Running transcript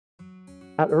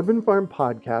At Urban Farm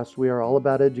Podcast, we are all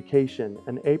about education,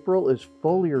 and April is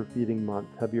foliar feeding month.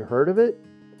 Have you heard of it?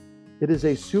 It is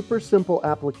a super simple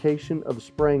application of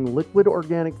spraying liquid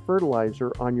organic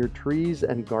fertilizer on your trees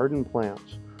and garden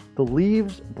plants. The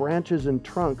leaves, branches, and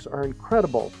trunks are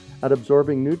incredible at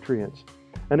absorbing nutrients.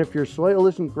 And if your soil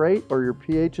isn't great or your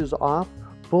pH is off,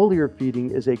 foliar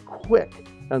feeding is a quick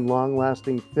and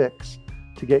long-lasting fix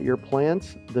to get your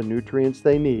plants the nutrients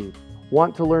they need.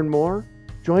 Want to learn more?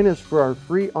 Join us for our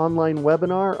free online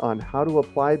webinar on how to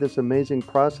apply this amazing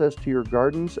process to your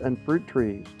gardens and fruit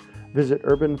trees. Visit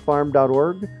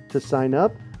urbanfarm.org to sign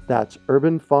up. That's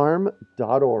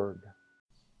urbanfarm.org.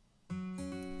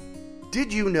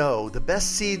 Did you know the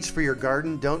best seeds for your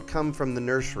garden don't come from the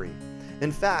nursery?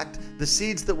 In fact, the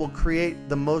seeds that will create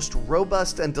the most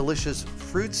robust and delicious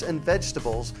fruits and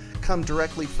vegetables come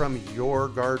directly from your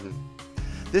garden.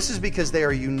 This is because they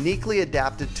are uniquely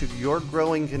adapted to your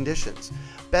growing conditions,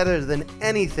 better than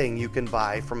anything you can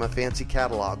buy from a fancy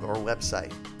catalog or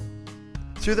website.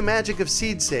 Through the magic of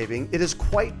seed saving, it is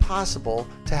quite possible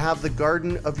to have the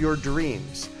garden of your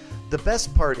dreams. The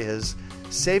best part is,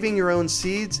 saving your own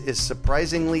seeds is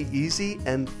surprisingly easy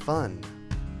and fun.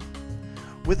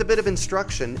 With a bit of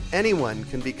instruction, anyone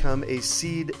can become a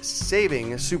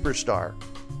seed-saving superstar.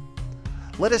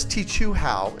 Let us teach you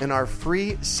how in our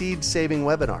free seed-saving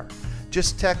webinar.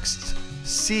 Just text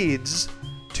SEEDS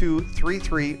to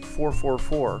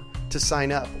 33444 to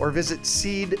sign up, or visit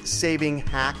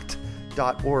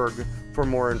seedsavinghacked.org for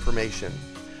more information.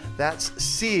 That's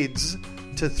SEEDS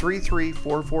to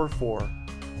 33444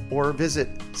 or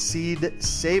visit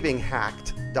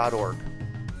seedsavinghacked.org.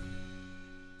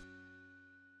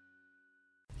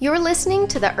 You're listening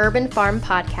to the Urban Farm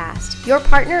Podcast, your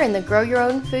partner in the grow your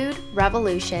own food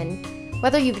revolution.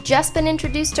 Whether you've just been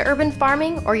introduced to urban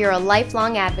farming or you're a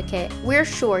lifelong advocate, we're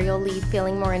sure you'll leave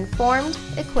feeling more informed,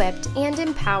 equipped, and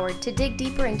empowered to dig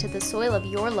deeper into the soil of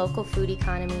your local food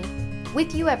economy.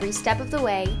 With you every step of the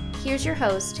way, here's your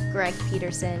host, Greg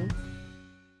Peterson.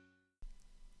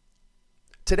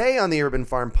 Today on the Urban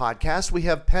Farm Podcast, we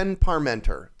have Penn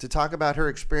Parmenter to talk about her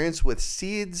experience with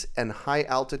seeds and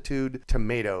high-altitude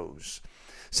tomatoes.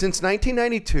 Since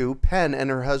 1992, Penn and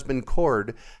her husband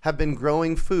Cord have been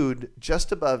growing food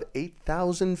just above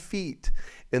 8,000 feet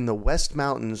in the West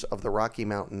Mountains of the Rocky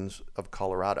Mountains of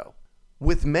Colorado.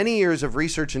 With many years of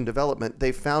research and development,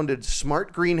 they founded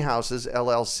Smart Greenhouses,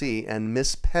 LLC, and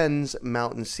Miss Penn's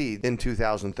Mountain Seed in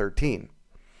 2013.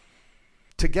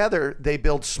 Together, they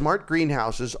build smart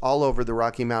greenhouses all over the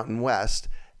Rocky Mountain West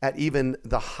at even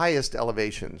the highest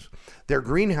elevations. Their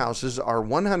greenhouses are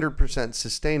 100%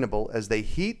 sustainable as they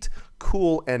heat,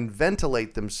 cool, and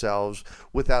ventilate themselves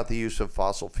without the use of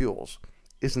fossil fuels.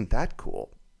 Isn't that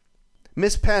cool?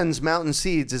 Miss Penn's Mountain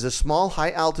Seeds is a small,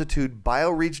 high-altitude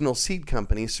bioregional seed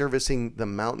company servicing the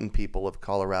mountain people of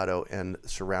Colorado and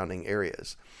surrounding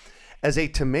areas. As a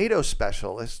tomato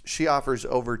specialist, she offers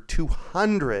over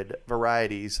 200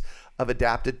 varieties of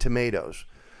adapted tomatoes,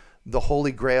 the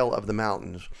holy grail of the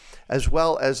mountains, as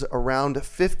well as around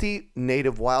 50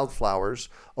 native wildflowers,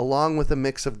 along with a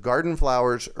mix of garden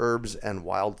flowers, herbs, and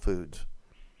wild foods.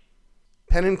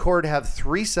 Penn and Cord have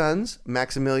 3 sons,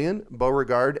 Maximilian,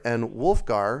 Beauregard, and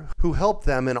Wolfgar, who help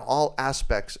them in all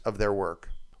aspects of their work.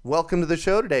 Welcome to the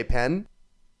show today, Penn.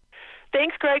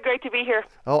 Thanks, Greg. Great to be here.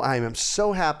 Oh, I am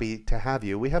so happy to have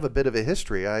you. We have a bit of a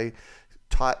history. I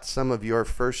taught some of your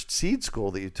first seed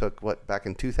school that you took, back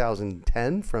in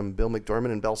 2010 from Bill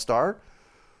McDormand and Belle Starr?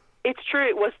 It's true.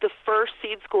 It was the first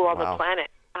seed school on the planet.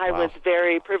 I was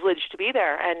very privileged to be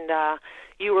there, and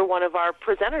you were one of our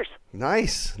presenters.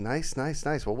 Nice.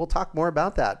 Well, we'll talk more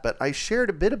about that, but I shared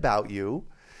a bit about you.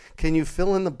 Can you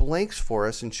fill in the blanks for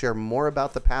us and share more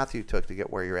about the path you took to get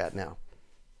where you're at now?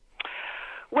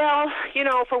 Well,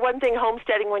 for one thing,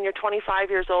 homesteading when you're 25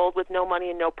 years old with no money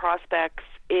and no prospects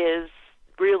is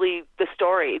really the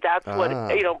story. That's what,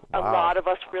 a lot of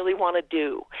us really want to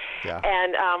do. Yeah.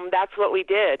 And that's what we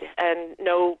did. And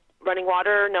no running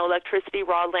water, no electricity,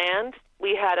 raw land.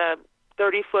 We had a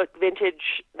 30-foot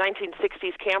vintage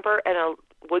 1960s camper and a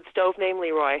wood stove named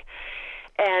Leroy.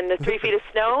 And the 3 feet of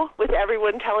snow with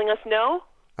everyone telling us no,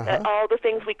 all the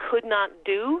things we could not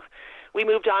do. We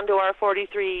moved on to our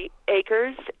 43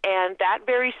 acres, and that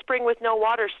very spring with no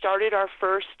water started our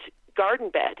first garden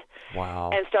bed. Wow.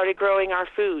 And started growing our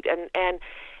food. And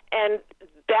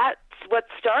that's what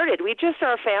started. We just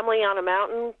are a family on a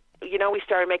mountain. We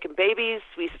started making babies.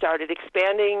 We started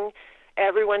expanding.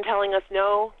 Everyone telling us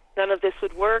no, none of this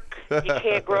would work. You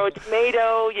can't grow a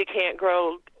tomato. You can't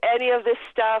grow any of this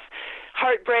stuff.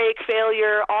 Heartbreak,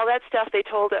 failure, all that stuff they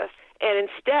told us. And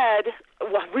instead,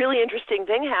 a really interesting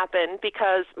thing happened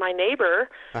because my neighbor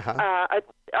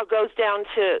goes down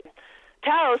to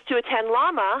Taos to attend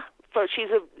Lama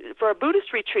for a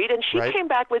Buddhist retreat, and she came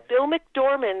back with Bill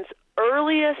McDorman's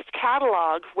earliest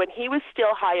catalog when he was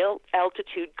still high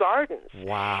altitude gardens.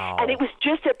 Wow. And it was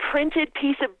just a printed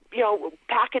piece of,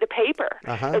 packet of paper.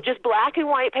 It was just black and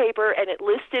white paper, and it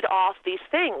listed off these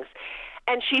things.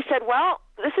 And she said, well,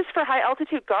 this is for high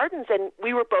altitude gardens, and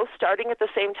we were both starting at the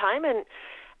same time, and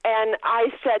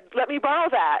I said, let me borrow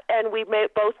that. And we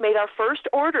both made our first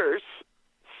orders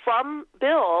from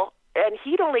Bill, and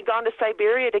he'd only gone to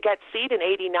Siberia to get seed in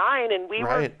 89, and we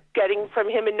were getting from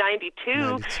him in 92.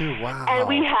 92, wow. And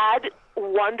we had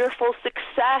wonderful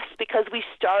success because we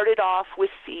started off with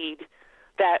seed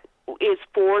that is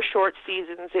for short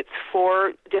seasons, it's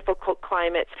for difficult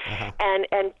climates,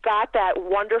 and got that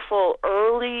wonderful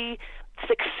early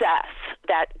success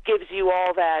that gives you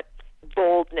all that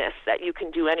boldness that you can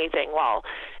do anything while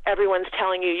everyone's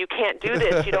telling you can't do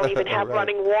this. You don't even have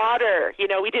running water.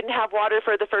 We didn't have water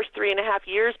for the first 3.5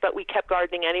 years, but we kept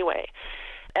gardening anyway.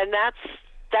 And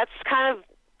that's kind of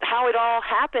how it all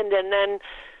happened. And then,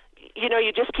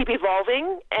 you just keep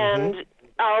evolving, and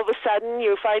all of a sudden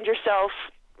you find yourself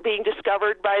being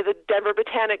discovered by the Denver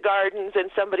Botanic Gardens,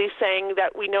 and somebody's saying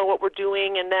that we know what we're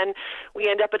doing, and then we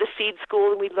end up at a seed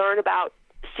school and we learn about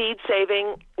seed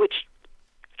saving, which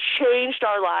changed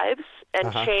our lives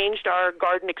and changed our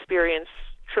garden experience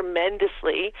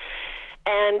tremendously,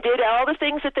 and did all the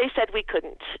things that they said we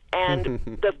couldn't. And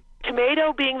the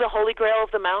tomato, being the holy grail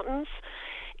of the mountains,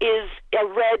 is a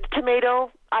red tomato,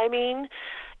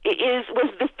 was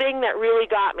the thing that really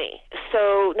got me.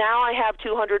 So now I have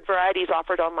 200 varieties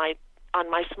offered on my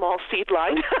small seed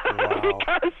line. Wow.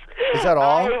 Because is that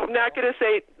all? I'm not going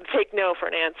to take no for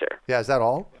an answer. Yeah, is that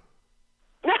all?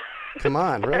 Come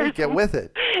on, really? Get with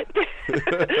it.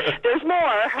 There's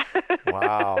more.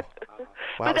 Wow.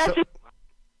 But that's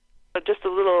just a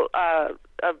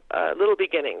little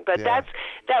beginning. But that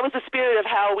was the spirit of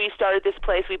how we started this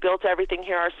place. We built everything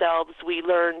here ourselves. We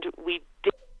learned. We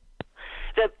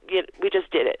just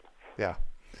did it. Yeah.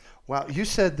 Wow. You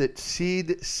said that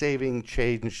seed saving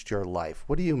changed your life.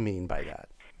 What do you mean by that?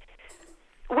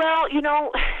 Well,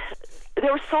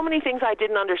 there were so many things I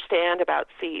didn't understand about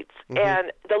seeds.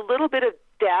 And the little bit of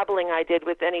dabbling I did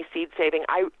with any seed saving,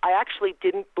 I actually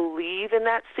didn't believe in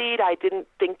that seed. I didn't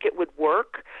think it would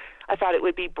work. I thought it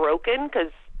would be broken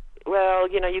because,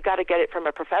 you got to get it from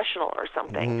a professional or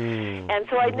something. And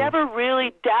so I never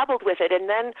really dabbled with it. And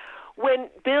then when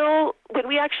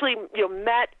we actually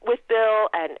met with Bill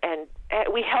and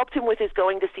we helped him with his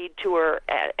going to seed tour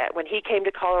when he came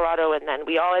to Colorado, and then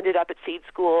we all ended up at seed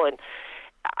school, and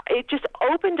it just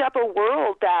opened up a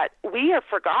world that we have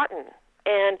forgotten.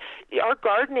 And our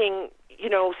gardening,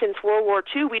 since World War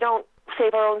II, we don't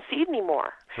save our own seed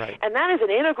anymore. Right. And that is an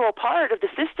integral part of the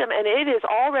system, and it is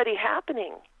already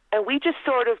happening. And we just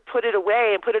sort of put it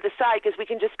away and put it aside because we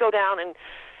can just go down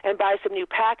and buy some new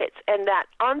packets. And that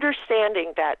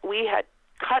understanding that we had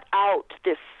cut out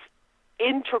this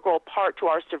integral part to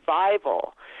our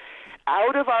survival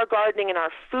out of our gardening and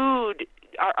our food,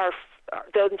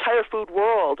 the entire food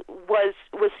world was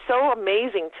so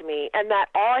amazing to me, and that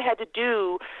all I had to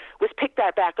do was pick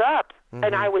that back up,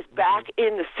 and I was back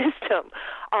in the system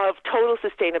of total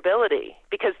sustainability,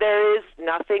 because there is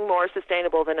nothing more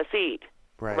sustainable than a seed,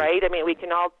 right? I mean, we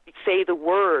can all say the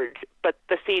word, but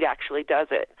the seed actually does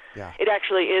it. Yeah. It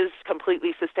actually is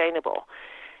completely sustainable.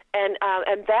 And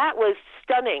that was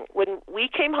stunning. When we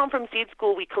came home from seed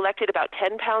school, we collected about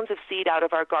 10 pounds of seed out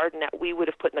of our garden that we would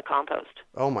have put in the compost.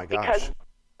 Oh, my gosh. Because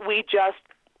we just,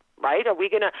 are we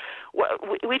going to,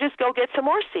 we just go get some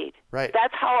more seed. Right.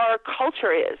 That's how our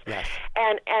culture is. Yes.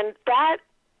 And that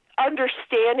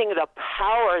understanding the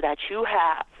power that you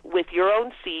have with your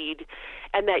own seed,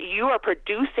 and that you are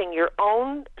producing your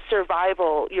own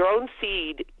survival, your own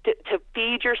seed to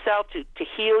feed yourself, to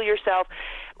heal yourself,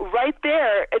 right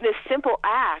there in this simple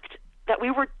act that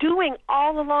we were doing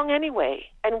all along anyway,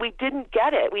 and we didn't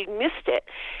get it. We missed it.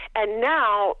 And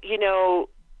now,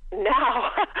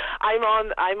 now I'm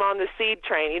on the seed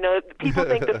train. People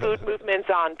think the food movement's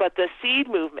on, but the seed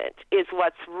movement is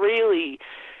what's really,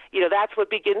 that's what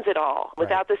begins it all.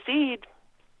 Without the seed,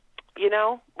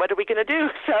 what are we going to do?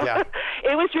 So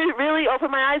it was really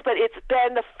opened my eyes, but it's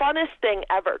been the funnest thing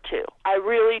ever, too. I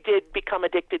really did become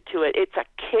addicted to it. It's a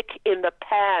kick in the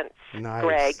pants, nice.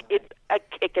 Greg. It's a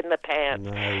kick in the pants.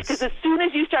 Because as soon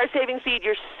as you start saving seed,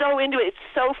 you're so into it. It's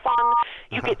so fun.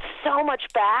 You get so much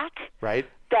back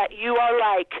that you are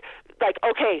like,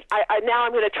 okay, I now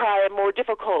I'm going to try a more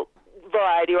difficult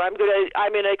variety, or I'm going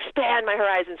to expand my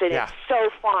horizons, and it's so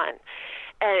fun.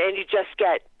 and you just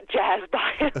get jazzed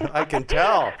by it. I can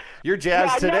tell. You're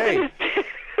jazzed today.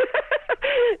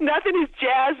 Nothing has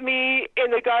jazzed me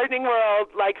in the gardening world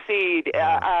like seed.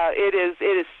 It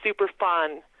is super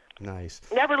fun. Nice.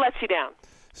 Never lets you down.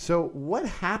 So what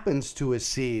happens to a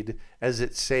seed as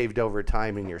it's saved over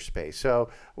time in your space? So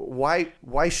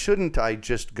why shouldn't I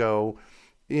just go,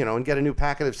 and get a new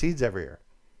packet of seeds every year?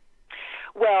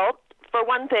 Well, for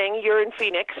one thing, you're in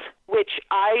Phoenix, which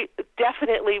I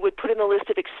definitely would put in the list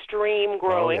of extreme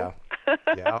growing. Oh,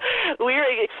 yeah. We're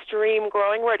extreme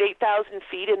growing. We're at 8,000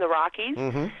 feet in the Rockies.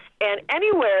 Mm-hmm. And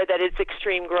anywhere that it's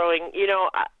extreme growing,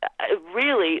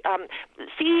 really,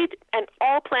 seed and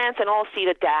all plants and all seed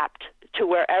adapt to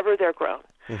wherever they're grown.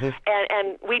 Mm-hmm.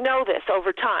 And we know this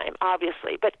over time,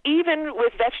 obviously. But even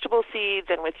with vegetable seeds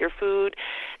and with your food,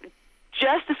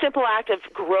 just the simple act of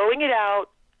growing it out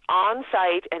on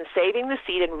site and saving the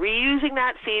seed and reusing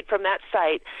that seed from that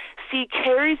site, seed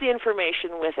carries the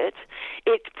information with it.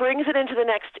 It brings it into the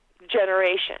next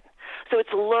generation. So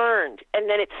it's learned, and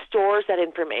then it stores that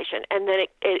information, and then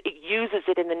it uses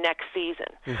it in the next season.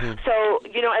 Mm-hmm. So,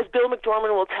 as Bill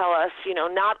McDorman will tell us,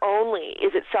 not only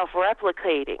is it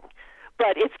self-replicating,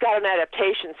 but it's got an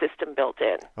adaptation system built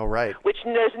in. Oh, right. Which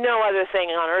there's no other thing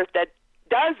on earth that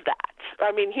does that.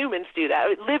 I mean, humans do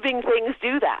that. Living things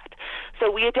do that.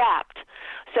 So we adapt.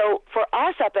 So for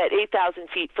us up at 8,000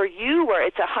 feet, for you where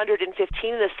it's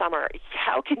 115 this summer,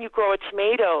 how can you grow a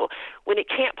tomato when it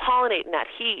can't pollinate in that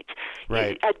heat?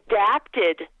 Right.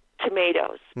 Adapted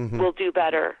tomatoes will do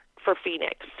better for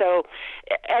Phoenix. So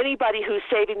anybody who's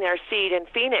saving their seed in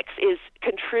Phoenix is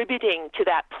contributing to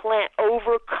that plant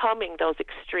overcoming those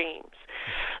extremes.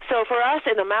 So for us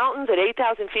in the mountains at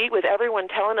 8,000 feet with everyone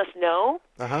telling us no,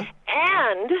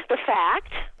 and the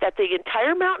fact that the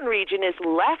entire mountain region is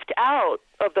left out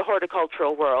of the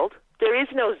horticultural world, there is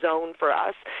no zone for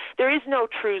us. There is no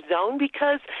true zone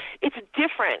because it's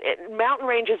different. Mountain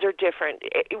ranges are different.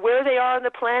 Where they are on the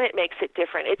planet makes it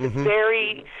different. It's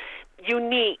very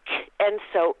unique. And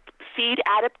so seed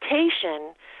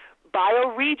adaptation,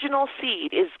 bioregional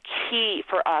seed is key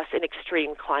for us in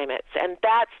extreme climates. And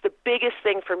that's the biggest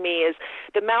thing for me is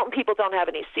the mountain people don't have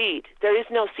any seed. There is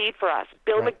no seed for us.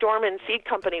 Bill McDorman Seed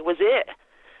Company was it.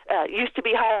 Used to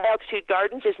be High Altitude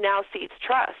Gardens, is now Seeds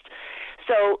Trust.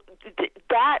 So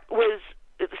that was,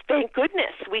 thank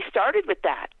goodness, we started with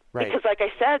that. Right. Because like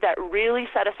I said, that really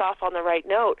set us off on the right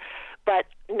note. But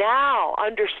now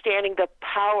understanding the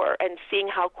power and seeing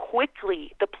how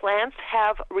quickly the plants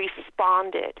have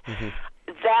responded,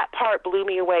 that part blew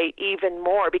me away even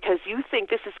more because you think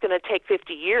this is going to take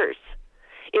 50 years.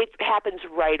 It happens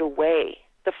right away.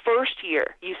 The first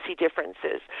year, you see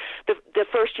differences. The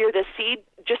first year, the seed,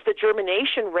 just the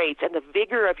germination rates and the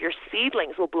vigor of your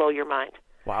seedlings will blow your mind.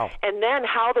 Wow. And then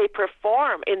how they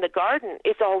perform in the garden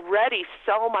is already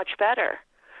so much better.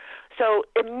 So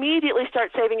immediately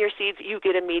start saving your seeds, you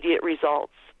get immediate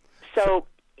results. So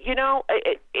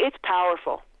it's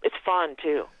powerful. It's fun,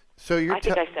 too. So I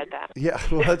think I said that. Yeah,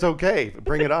 well, that's okay.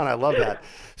 Bring it on. I love that.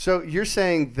 So you're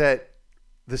saying that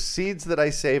the seeds that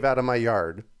I save out of my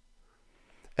yard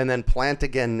and then plant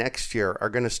again next year are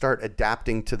going to start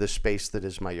adapting to the space that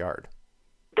is my yard.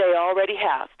 They already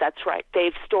have. That's right.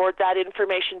 They've stored that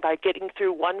information by getting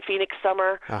through one Phoenix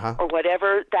summer or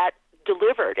whatever that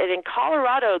delivered. And in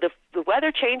Colorado, the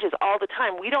weather changes all the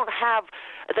time. We don't have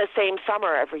the same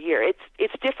summer every year.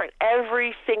 It's different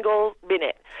every single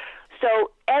minute.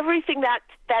 So everything that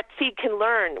seed can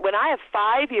learn, when I have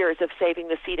 5 years of saving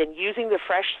the seed and using the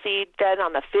fresh seed then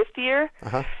on the 5th year,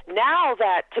 now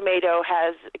that tomato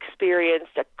has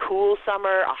experienced a cool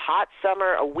summer, a hot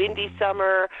summer, a windy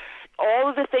summer, all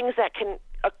of the things that can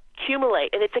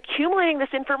accumulate, and it's accumulating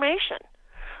this information.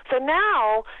 So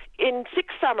now, in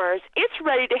 6 summers, it's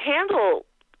ready to handle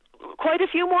quite a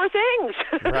few more things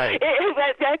right.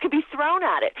 that could be thrown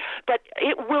at it. But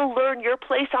it will learn your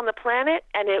place on the planet,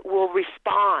 and it will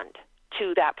respond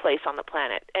to that place on the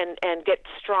planet and get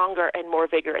stronger and more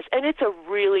vigorous. And it's a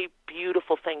really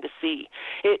beautiful thing to see.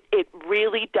 It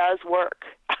really does work.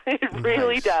 It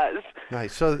really does.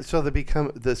 Nice. So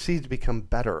the seeds become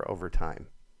better over time.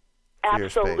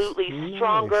 Absolutely.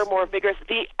 Stronger, more vigorous.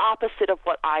 The opposite of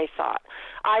what I thought.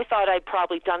 I thought I'd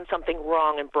probably done something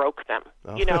wrong and broke them.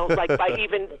 Oh. Like by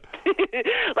even,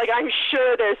 like I'm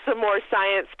sure there's some more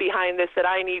science behind this that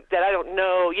I don't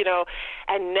know,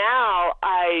 and now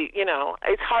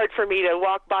it's hard for me to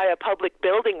walk by a public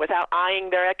building without eyeing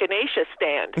their echinacea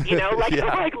stand,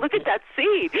 like look at that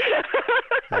seed.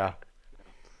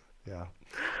 Yeah.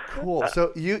 Cool.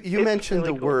 So you mentioned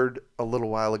really the word a little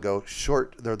while ago,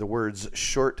 the words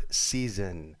short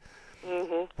season.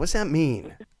 Mm-hmm. What's that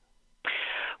mean?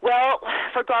 Well,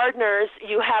 for gardeners,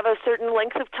 you have a certain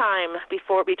length of time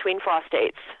between frost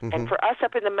dates. Mm-hmm. And for us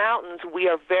up in the mountains, we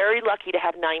are very lucky to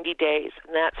have 90 days.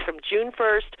 And that's from June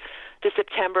 1st to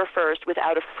September 1st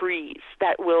without a freeze.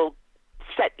 That will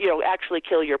actually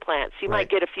kill your plants. You might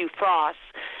get a few frosts,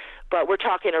 but we're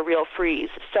talking a real freeze.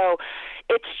 So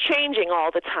it's changing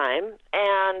all the time.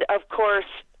 And, of course,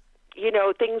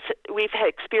 we've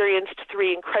experienced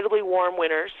 3 incredibly warm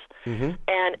winters. Mm-hmm.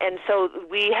 And so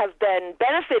we have been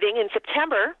benefiting in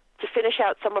September to finish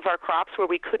out some of our crops where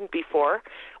we couldn't before.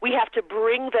 We have to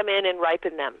bring them in and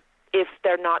ripen them if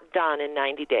they're not done in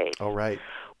 90 days. Oh, right.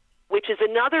 Which is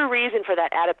another reason for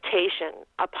that adaptation.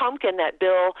 A pumpkin that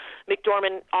Bill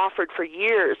McDorman offered for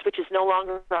years, which is no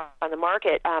longer on the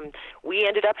market, we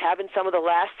ended up having some of the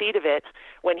last seed of it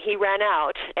when he ran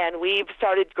out, and we've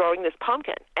started growing this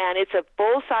pumpkin. And it's a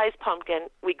full-size pumpkin.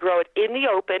 We grow it in the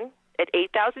open at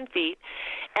 8,000 feet,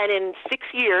 and in 6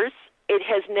 years, it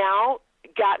has now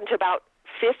gotten to about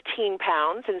 15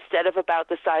 pounds instead of about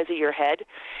the size of your head,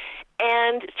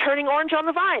 and turning orange on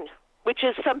the vine, which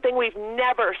is something we've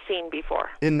never seen before.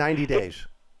 In 90 days?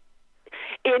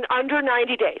 In under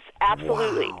 90 days,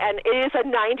 absolutely. Wow. And it is a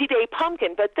 90-day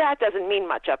pumpkin, but that doesn't mean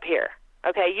much up here.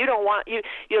 Okay, you don't want you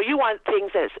want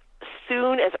things as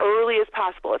soon, as early as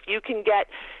possible. If you can get,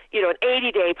 an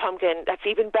 80-day pumpkin, that's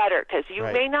even better because you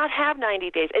may not have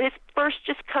 90 days, and it's first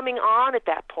just coming on at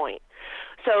that point.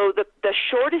 So the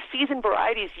shortest season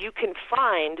varieties you can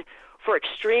find for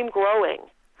extreme growing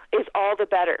is all the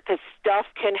better because stuff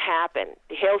can happen.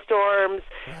 Hailstorms,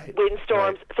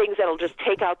 windstorms, things that'll just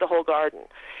take out the whole garden.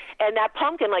 And that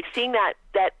pumpkin, like seeing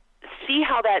see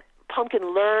how that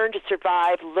pumpkin learned to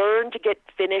survive, learned to get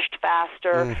finished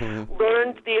faster,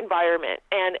 learned the environment.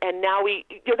 And now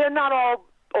they're not all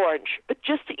orange, but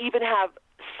just to even have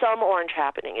some orange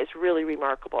happening is really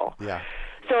remarkable. Yeah.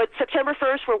 So it's September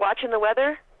 1st, we're watching the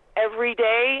weather every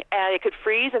day, and it could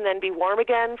freeze and then be warm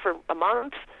again for a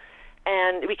month.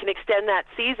 And we can extend that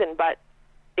season, but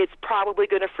it's probably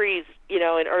going to freeze,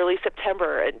 in early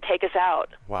September and take us out.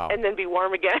 Wow. And then be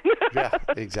warm again. Yeah,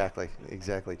 exactly.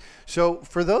 So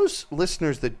for those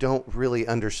listeners that don't really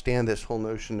understand this whole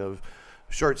notion of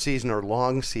short season or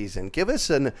long season, give us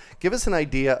an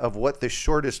idea of what the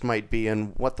shortest might be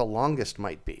and what the longest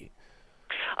might be.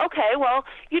 Okay, well,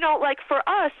 like for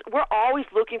us, we're always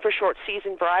looking for short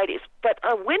season varieties, but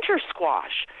a winter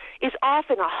squash is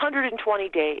often 120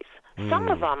 days. Some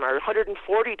of them are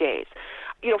 140 days.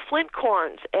 Flint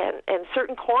corns and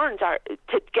certain corns are,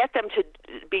 to get them to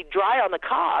be dry on the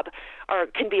cob,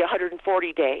 can be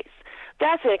 140 days.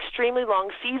 That's an extremely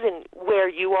long season where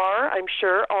you are, I'm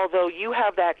sure, although you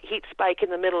have that heat spike in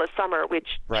the middle of summer,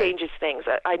 which changes things.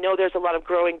 I know there's a lot of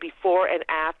growing before and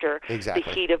after the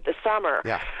heat of the summer.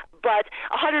 Yeah. But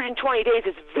 120 days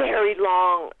is very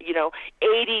long.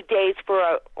 80 days for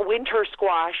a winter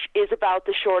squash is about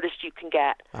the shortest you can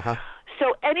get. Uh-huh.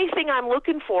 So anything I'm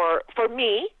looking for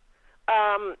me,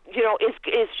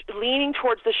 is leaning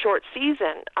towards the short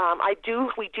season.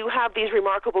 We do have these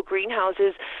remarkable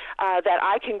greenhouses that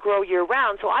I can grow year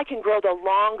round, so I can grow the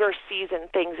longer season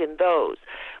things in those.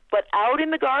 But out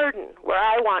in the garden, where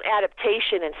I want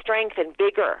adaptation and strength and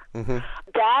vigor,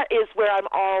 that is where I'm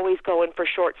always going for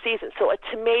short season. So a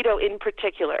tomato in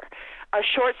particular, a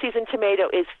short season tomato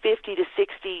is 50 to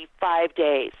 65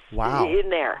 days in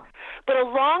there. But a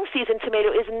long season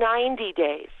tomato is 90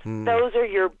 days. Those are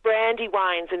your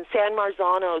Brandywines and San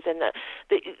Marzanos, and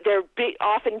they're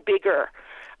often bigger.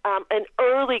 An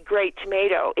early great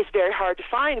tomato is very hard to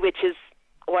find, which is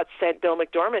what sent Bill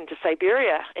McDorman to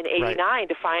Siberia in '89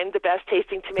 to find the best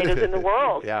tasting tomatoes in the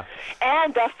world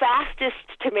and the fastest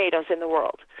tomatoes in the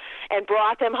world, and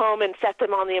brought them home and set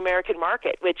them on the American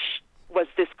market, which was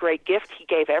this great gift he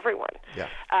gave everyone. Yeah.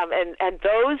 And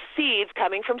those seeds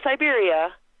coming from Siberia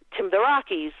to the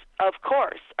Rockies, of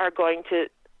course, are going to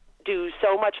do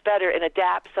so much better and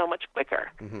adapt so much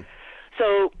quicker. Mm-hmm.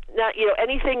 So,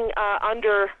 anything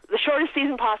under the shortest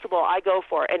season possible, I go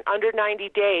for, and under 90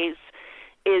 days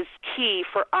is key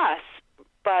for us.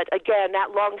 But again,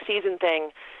 that long season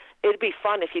thing, it'd be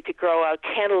fun if you could grow a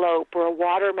cantaloupe or a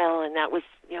watermelon that was,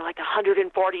 like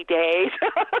 140 days.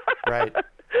 Right.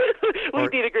 We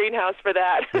need a greenhouse for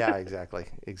that. Yeah,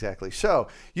 exactly. So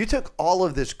you took all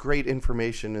of this great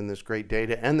information and this great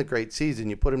data and the great seeds, and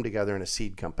you put them together in a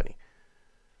seed company.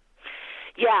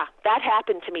 Yeah, that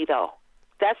happened to me, though.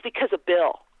 That's because of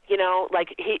Bill,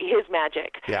 his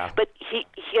magic. Yeah. But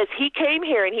he came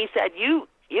here and he said, you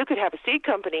could have a seed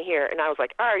company here. And I was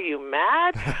like, are you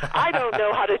mad? I don't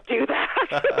know how to do that.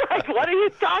 Like, what are you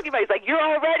talking about? He's like, you're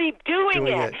already doing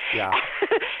it. Yeah.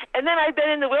 And then I've been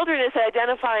in the wilderness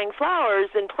identifying flowers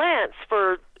and plants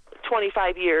for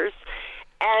 25 years.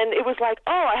 And it was like,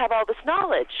 oh, I have all this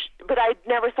knowledge, but I'd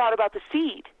never thought about the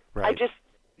seed. Right. I just,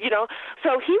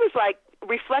 so he was like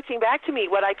reflecting back to me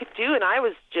what I could do, and I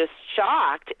was just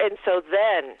shocked. And so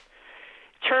then,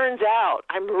 turns out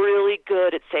I'm really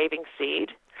good at saving seed.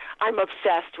 I'm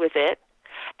obsessed with it.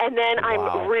 And then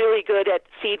I'm really good at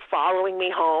seed following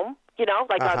me home.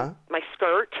 Like on my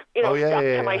skirt, stuck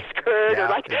to my skirt, or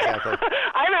like exactly.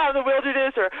 I'm out in the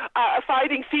wilderness, or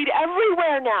finding seed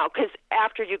everywhere now. Because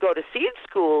after you go to seed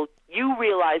school, you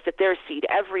realize that there's seed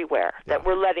everywhere that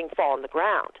we're letting fall on the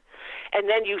ground. And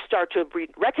then you start to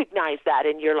recognize that,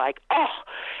 and you're like, oh.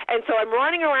 And so I'm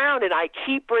running around, and I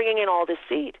keep bringing in all this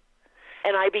seed.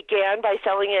 And I began by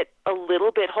selling it a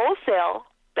little bit wholesale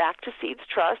back to Seeds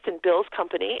Trust and Bill's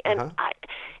company. And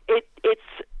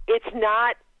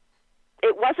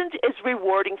it wasn't as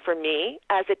rewarding for me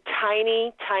as a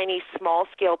tiny, tiny,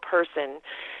 small-scale person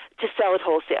to sell it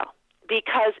wholesale,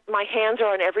 because my hands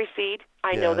are on every seed.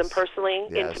 I know them personally,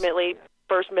 intimately,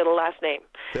 first, middle, last name.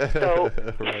 So,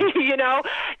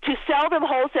 to sell them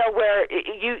wholesale where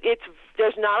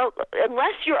there's not,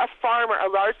 unless you're a farmer, a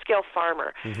large-scale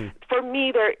farmer, for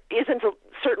me there isn't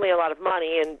certainly a lot of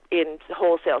money in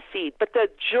wholesale seed, but the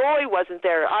joy wasn't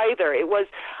there either. It was,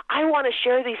 I want to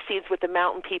share these seeds with the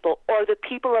mountain people or the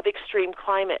people of extreme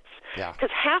climates,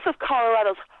 because half of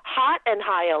Colorado's hot and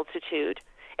high altitude,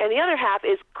 and the other half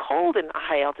is cold and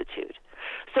high altitude.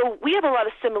 So we have a lot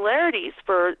of similarities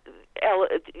for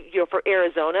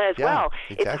Arizona as well.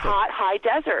 Exactly. It's hot, high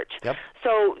desert. Yep.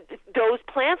 So those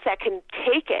plants that can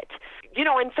take it.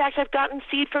 In fact, I've gotten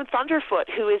seed from Thunderfoot,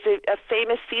 who is a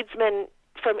famous seedsman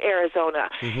from Arizona.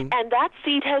 And that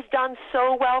seed has done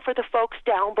so well for the folks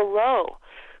down below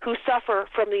who suffer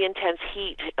from the intense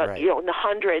heat, in the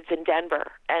hundreds in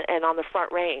Denver and on the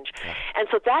Front Range. Yeah. And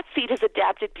so that seed has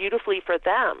adapted beautifully for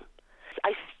them.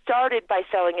 I started by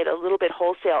selling it a little bit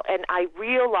wholesale, and I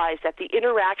realized that the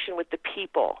interaction with the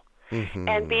people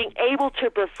and being able to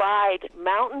provide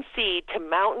mountain seed to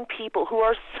mountain people who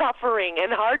are suffering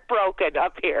and heartbroken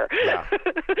up here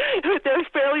with those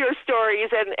failure stories,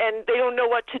 and they don't know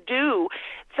what to do,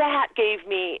 that gave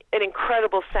me an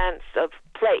incredible sense of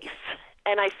place.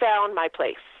 And I found my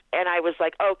place, and I was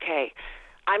like, okay,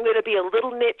 I'm going to be a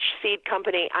little niche seed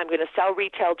company. I'm going to sell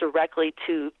retail directly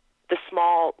to the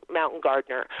small mountain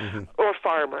gardener or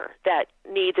farmer that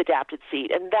needs adapted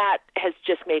seed. And that has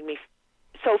just made me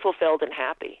so fulfilled and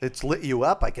happy. It's lit you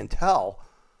up, I can tell.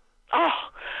 Oh,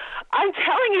 I'm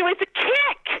telling you, it's a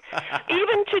kick.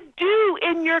 Even to do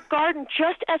in your garden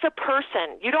just as a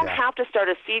person. You don't have to start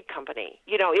a seed company.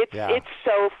 It's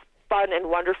so fun and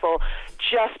wonderful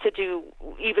just to do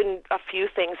even a few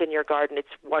things in your garden. It's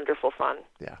wonderful fun.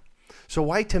 Yeah. So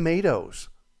why tomatoes?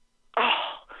 Oh,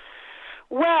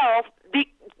 well,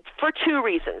 for two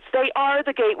reasons. They are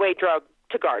the gateway drug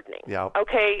to gardening. Yep.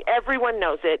 Okay, everyone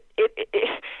knows it.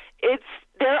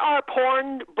 There are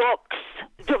porn books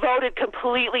devoted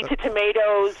completely to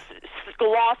tomatoes,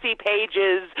 glossy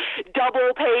pages,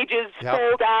 double pages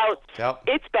sold out. Yep.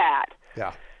 It's bad.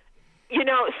 Yeah.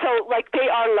 So they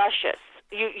are luscious.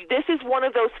 This is one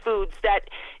of those foods that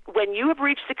when you have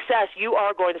reached success, you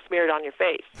are going to smear it on your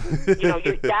face.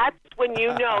 That's when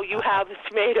you know you have the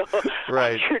tomato of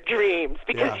your dreams,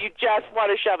 because you just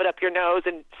want to shove it up your nose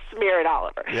and smear it all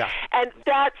over. Yeah. And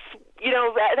that's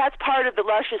part of the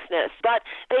lusciousness. But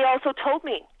they also told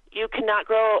me you cannot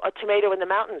grow a tomato in the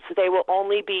mountains. They will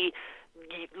only be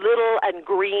little and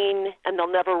green, and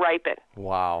they'll never ripen.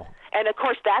 Wow. And, of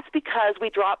course, that's because we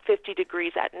drop 50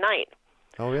 degrees at night.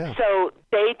 Oh, yeah. So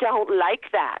they don't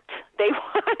like that. They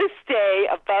want to stay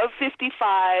above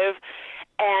 55,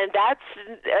 and that's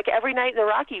like every night in the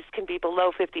Rockies can be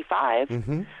below 55.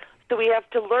 So we have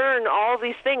to learn all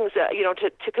these things,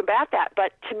 to combat that.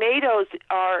 But tomatoes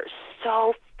are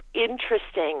so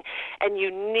interesting and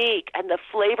unique, and the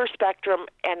flavor spectrum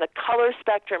and the color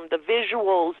spectrum, the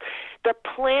visuals, the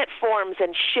plant forms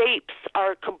and shapes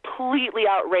are completely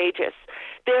outrageous.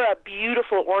 They're a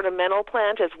beautiful ornamental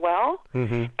plant as well.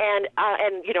 And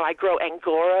I grow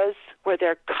angoras where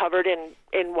they're covered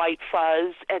in white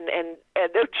fuzz, and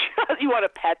they're just, you want to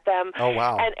pet them. Oh,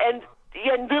 wow.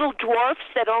 And little dwarfs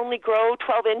that only grow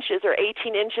 12 inches or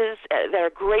 18 inches that are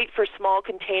great for small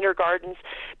container gardens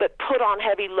but put on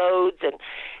heavy loads. And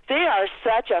they are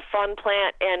such a fun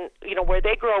plant. And, where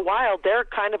they grow wild, they're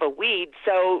kind of a weed.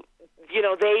 So,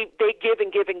 they give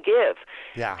and give and give.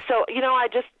 Yeah. So,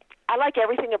 I like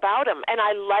everything about them. And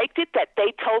I liked it that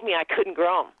they told me I couldn't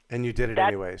grow them. And you did it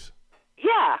anyways.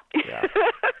 Yeah.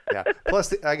 Yeah.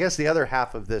 Plus, I guess the other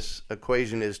half of this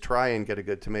equation is try and get a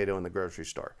good tomato in the grocery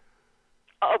store.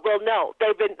 Oh, well, no,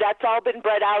 that's all been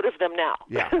bred out of them now.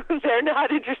 Yeah. They're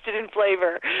not interested in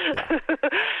flavor. Yeah.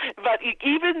 But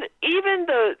even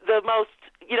the most,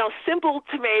 simple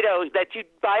tomato that you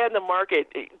buy on the market,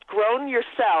 grown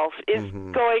yourself, is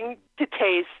going to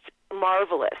taste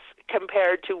marvelous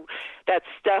compared to that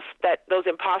stuff that those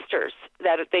imposters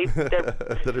they're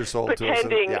that are sold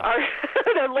pretending to us.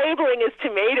 they're labeling as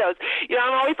tomatoes.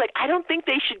 I'm always like, I don't think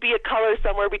they should be a color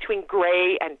somewhere between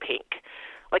gray and pink.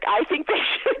 Like, I think they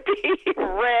should be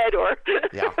red or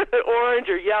orange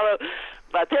or yellow.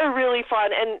 But they're really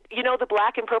fun. And, the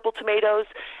black and purple tomatoes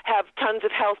have tons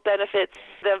of health benefits,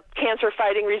 the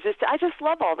cancer-fighting resistance. I just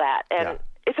love all that. And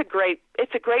it's a great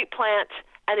plant,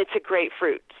 and it's a great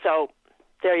fruit. So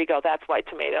there you go. That's why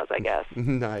tomatoes, I guess.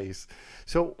 Nice.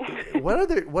 So what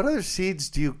other seeds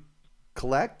do you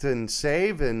collect and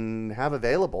save and have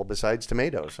available besides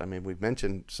tomatoes? I mean, we've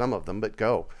mentioned some of them, but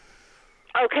go.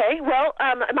 Okay, well,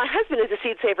 my husband is a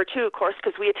seed saver too, of course,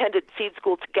 because we attended seed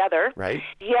school together. Right.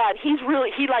 Yeah, and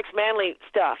he likes manly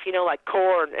stuff, like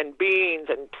corn and beans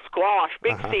and squash,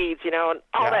 big seeds, and all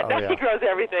that. He grows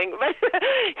everything, but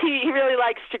he really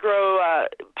likes to grow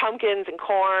pumpkins and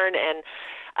corn,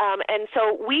 and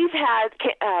so we've had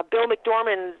Bill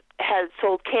McDorman has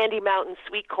sold Candy Mountain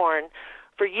sweet corn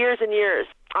for years and years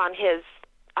on his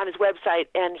website,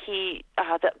 and he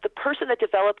the person that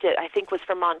developed it, I think, was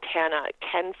from Montana,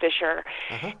 Ken Fisher,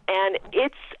 and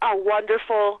it's a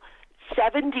wonderful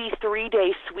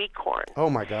 73-day sweet corn. Oh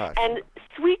my gosh! And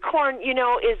sweet corn,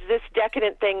 is this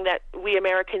decadent thing that we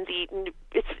Americans eat, and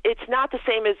it's not the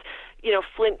same as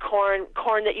Flint corn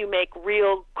that you make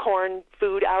real corn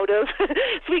food out of.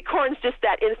 Sweet corn's just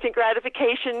that instant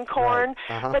gratification corn.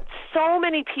 Right. But so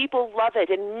many people love it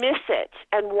and miss it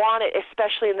and want it,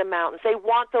 especially in the mountains. They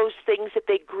want those things that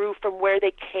they grew from where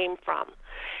they came from.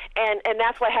 And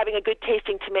that's why having a good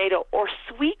tasting tomato or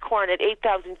sweet corn at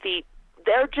 8,000 feet,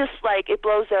 they're just like, it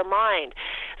blows their mind.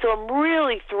 So I'm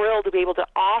really thrilled to be able to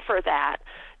offer that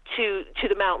to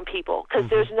the mountain people, because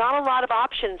there's not a lot of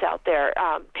options out there.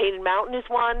 Painted Mountain is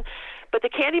one, but the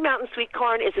Candy Mountain sweet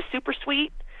corn is a super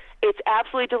sweet. It's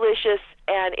absolutely delicious,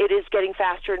 and it is getting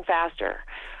faster and faster.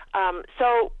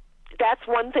 So that's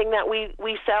one thing that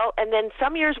we sell. And then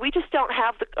some years we just don't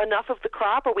have enough of the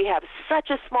crop, or we have such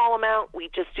a small amount, we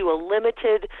just do a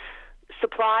limited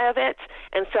supply of it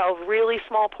and sell really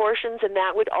small portions, and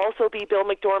that would also be Bill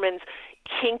McDorman's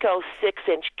Kinko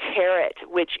 6-inch carrot,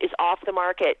 which is off the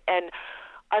market, and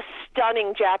a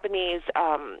stunning Japanese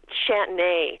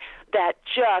Chardonnay that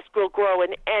just will grow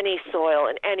in any soil,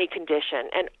 in any condition,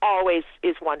 and always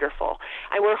is wonderful.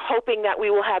 And we're hoping that we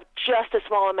will have just a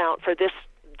small amount for this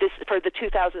for the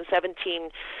 2017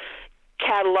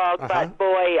 catalog, but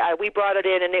boy, we brought it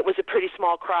in, and it was a pretty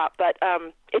small crop. But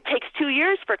it takes 2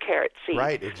 years for carrot seed.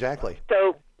 Right, exactly.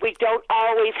 So we don't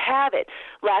always have it.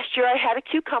 Last year I had a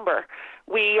cucumber.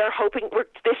 We are hoping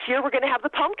this year we're going to have the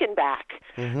pumpkin back.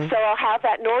 So I'll have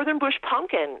that northern bush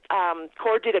pumpkin.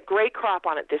 Cord did a great crop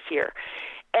on it this year.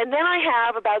 And then I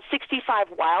have about 65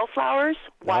 wildflowers,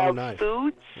 wild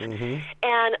foods.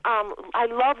 And I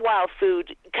love wild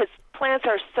food because plants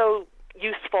are so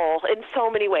useful in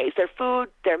so many ways. They're food,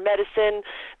 they're medicine,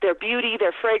 they're beauty,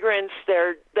 they're fragrance,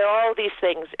 they're all these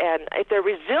things. And if they're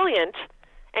resilient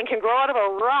and can grow out of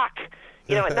a rock,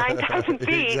 at 9,000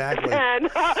 feet, and then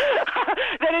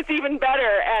it's even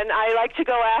better. And I like to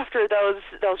go after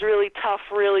those really tough,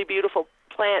 really beautiful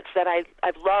plants that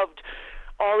I've loved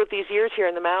all of these years here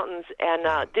in the mountains, and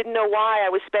didn't know why I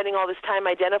was spending all this time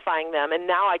identifying them. And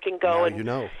now I can go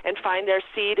and find their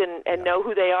seed and know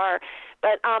who they are.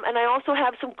 But and I also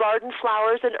have some garden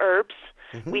flowers and herbs.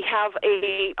 We have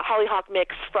a hollyhock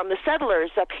mix from the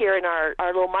settlers up here in our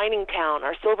little mining town,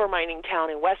 our silver mining town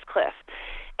in Westcliff.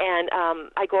 And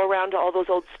I go around to all those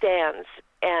old stands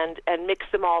and mix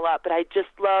them all up. But I just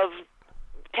love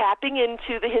tapping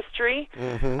into the history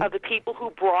of the people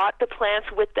who brought the plants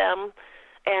with them.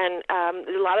 And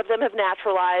a lot of them have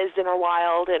naturalized and are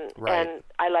wild. And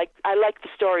I like the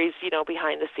stories,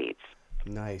 behind the seeds.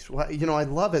 Nice. Well, I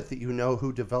love it that you know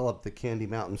who developed the Candy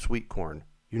Mountain sweet corn.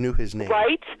 You knew his name.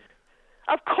 Right?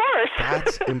 Of course.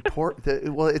 That's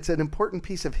important. Well, it's an important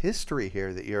piece of history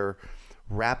here that you're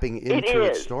wrapping into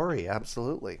its story.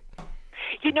 Absolutely.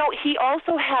 He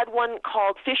also had one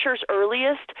called Fisher's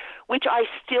Earliest, which I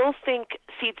still think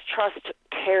Seeds Trust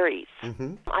carries.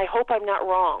 I hope I'm not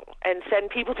wrong and send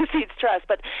people to Seeds Trust,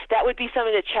 but that would be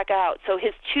something to check out. So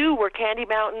his two were Candy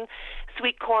Mountain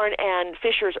sweet corn and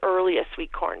Fisher's Earliest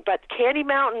sweet corn. But Candy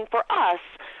Mountain, for us,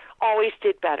 always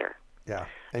did better. Yeah.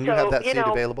 And you have that seed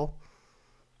available?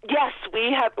 Yes,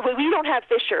 we have. Well, we don't have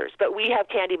Fisher's, but we have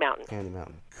Candy Mountain. Candy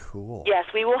Mountain, cool. Yes,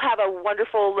 we will have a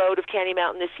wonderful load of Candy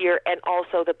Mountain this year, and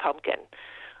also the pumpkin.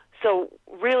 So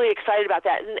really excited about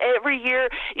that. And every year,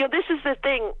 this is the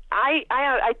thing.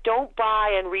 I don't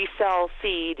buy and resell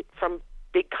seed from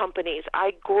big companies.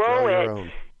 I grow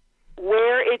it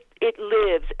where it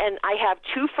lives. And I have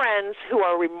two friends who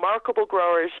are remarkable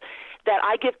growers that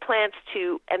I give plants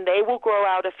to, and they will grow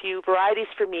out a few varieties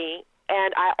for me.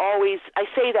 And I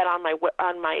say that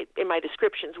in my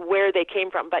descriptions where they came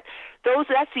from. But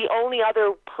that's the only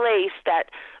other place that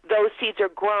those seeds are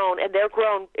grown, and they're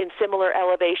grown in similar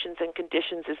elevations and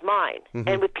conditions as mine,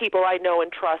 and with people I know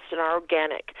and trust and are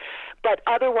organic. But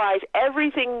otherwise,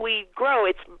 everything we grow,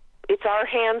 it's our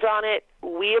hands on it.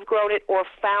 We have grown it or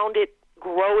found it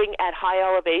growing at high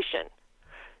elevation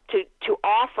to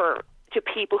offer to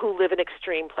people who live in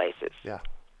extreme places. Yeah.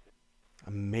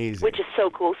 Amazing. Which is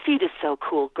so cool. Seed is so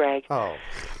cool, Greg. Oh.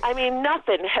 I mean,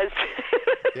 nothing has...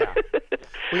 Yeah.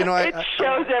 Well, it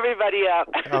shows everybody up.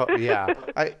 Oh, yeah.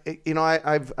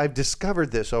 I've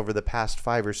discovered this over the past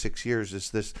 5 or 6 years,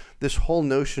 is this whole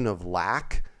notion of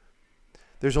lack.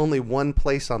 There's only one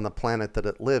place on the planet that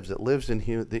it lives. It lives in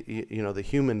the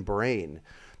human brain.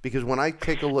 Because when I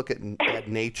take a look at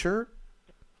nature,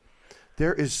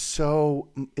 there is so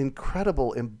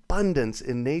incredible abundance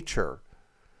in nature.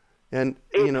 And,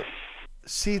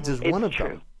 seeds is one of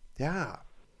them. Yeah.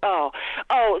 Oh,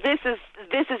 this is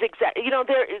exactly,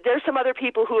 there's some other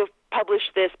people who have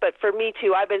published this, but for me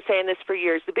too, I've been saying this for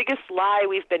years. The biggest lie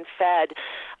we've been fed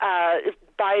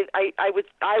by,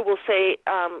 I will say,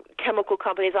 chemical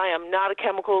companies. I am not a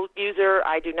chemical user.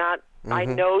 I do not. I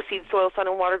know seed, soil, sun,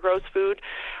 and water grows food.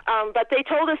 But they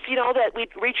told us, that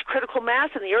we'd reached critical mass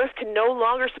and the earth can no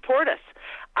longer support us.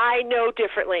 I know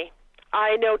differently.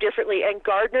 And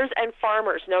gardeners and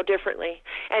farmers know differently.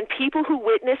 And people who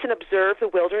witness and observe the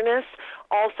wilderness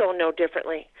also know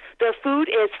differently. The food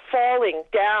is falling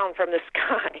down from the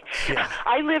sky. Yeah.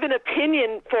 I live in a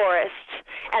pinyon forest,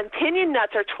 and pinyon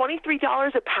nuts are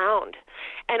 $23 a pound.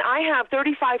 And I have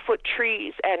 35-foot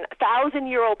trees and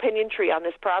 1,000-year-old pinyon tree on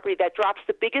this property that drops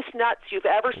the biggest nuts you've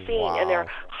ever seen, and they're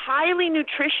highly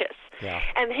nutritious. Yeah.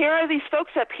 And here are these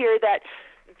folks up here that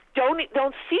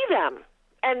don't see them.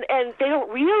 And they don't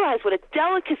realize what a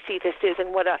delicacy this is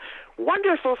and what a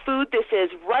wonderful food this is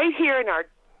right here in our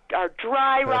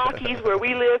dry Rockies where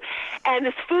we live. And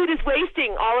this food is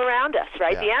wasting all around us,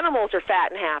 right? Yeah. The animals are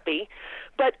fat and happy.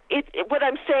 But what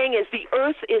I'm saying is the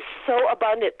earth is so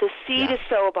abundant. The seed is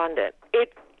so abundant.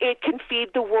 It can feed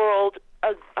the world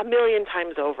a million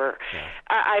times over. Yeah.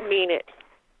 I mean it.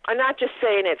 I'm not just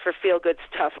saying it for feel-good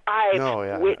stuff.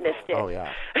 I've witnessed it. Oh,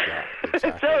 yeah,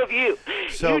 exactly. So have you.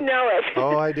 You know it.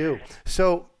 Oh, I do.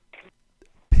 So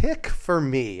pick for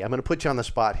me. I'm going to put you on the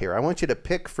spot here. I want you to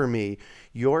pick for me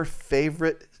your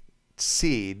favorite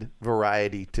seed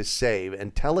variety to save,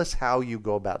 and tell us how you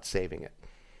go about saving it.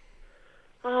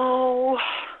 Oh.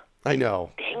 I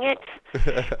know. Dang it.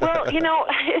 Well,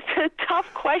 it's a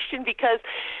tough question because...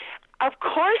 Of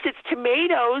course, it's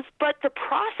tomatoes, but the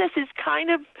process is kind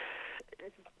of,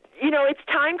 it's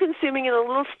time-consuming and a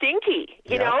little stinky.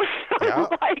 You know. So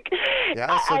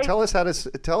So tell us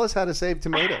how to save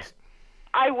tomatoes.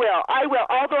 I will.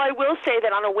 Although I will say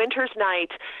that on a winter's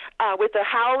night, with a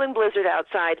howling blizzard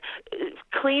outside,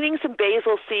 cleaning some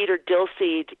basil seed or dill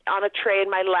seed on a tray in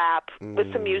my lap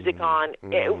with some music on,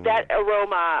 that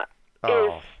aroma.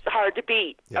 Is hard to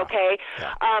beat, okay?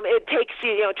 Yeah. It takes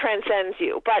you, transcends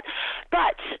you.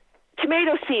 But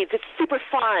tomato seeds, it's super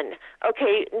fun,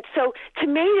 okay? So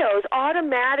tomatoes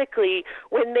automatically,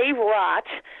 when they rot,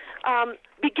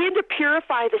 begin to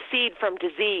purify the seed from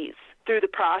disease through the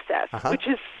process, which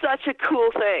is such a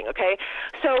cool thing, okay?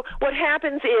 So what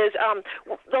happens is,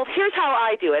 here's how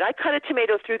I do it. I cut a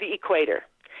tomato through the equator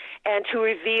and to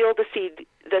reveal the seed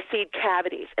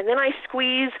cavities. And then I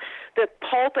squeeze the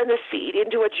pulp and the seed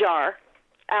into a jar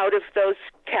out of those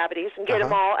cavities and get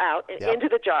them all out into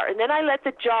the jar. And then I let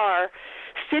the jar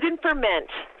sit and ferment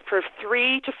for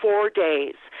 3 to 4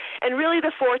 days. And really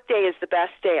the fourth day is the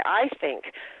best day, I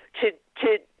think, to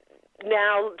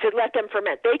let them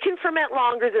ferment. They can ferment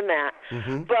longer than that,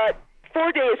 but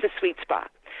 4 days is the sweet spot.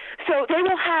 So they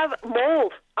will have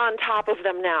mold on top of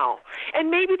them now. And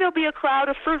maybe there'll be a cloud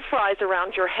of fruit flies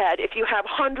around your head if you have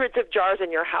hundreds of jars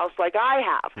in your house like I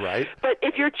have. Right. But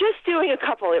if you're just doing a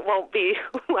couple, it won't be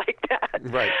like that.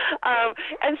 Right.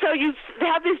 And so you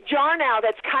have this jar now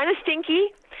that's kind of stinky,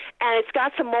 and it's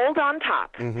got some mold on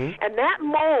top. And that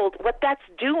mold, what that's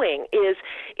doing is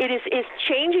it is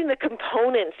changing the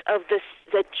components of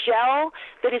the gel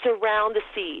that is around the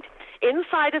seed.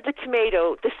 Inside of the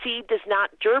tomato, the seed does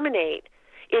not germinate.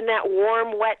 in that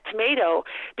warm, wet tomato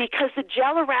because the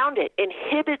gel around it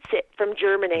inhibits it from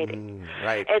germinating.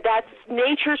 Right. And that's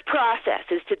nature's process,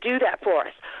 is to do that for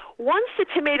us. Once the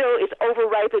tomato is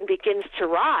overripe and begins to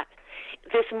rot,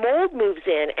 this mold moves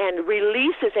in and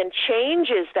releases and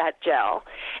changes that gel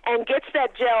and gets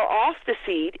that gel off the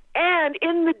seed, and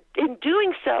in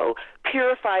doing so,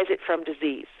 purifies it from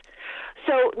disease.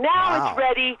 So now it's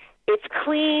ready, it's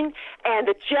clean, and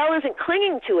the gel isn't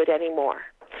clinging to it anymore.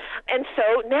 And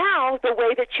so now the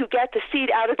way that you get the seed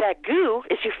out of that goo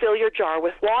is you fill your jar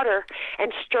with water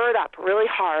and stir it up really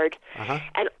hard.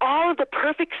 And all of the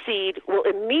perfect seed will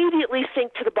immediately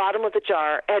sink to the bottom of the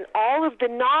jar, and all of the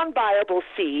non-viable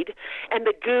seed and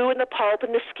the goo and the pulp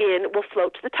and the skin will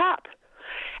float to the top.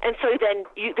 And so then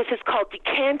this is called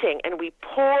decanting, and we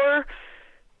pour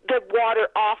the water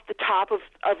off the top of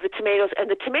the tomatoes, and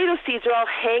the tomato seeds are all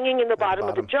hanging in the bottom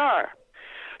of the jar.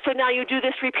 So now you do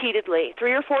this repeatedly,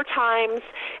 3 or 4 times,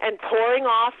 and pouring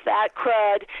off that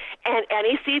crud, and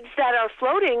any seeds that are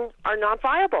floating are not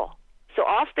viable. So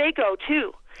off they go,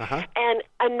 too. And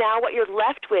now what you're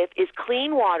left with is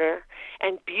clean water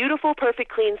and beautiful,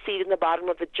 perfect, clean seed in the bottom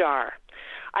of the jar.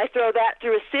 I throw that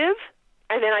through a sieve,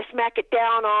 and then I smack it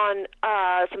down on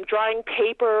some drying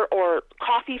paper or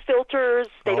coffee filters.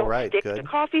 They don't stick to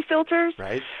coffee filters,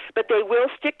 but they will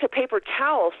stick to paper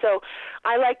towels. So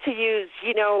I like to use,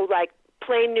 like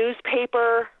plain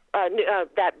newspaper,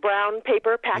 that brown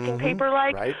paper, packing paper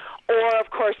or, of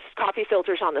course, coffee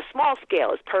filters on the small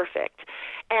scale is perfect.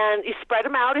 And you spread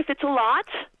them out if it's a lot,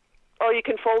 or you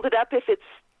can fold it up if it's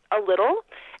a little,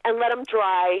 and let them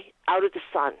dry out of the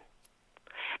sun.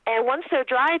 And once they're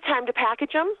dry, it's time to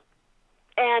package them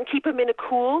and keep them in a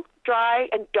cool, dry,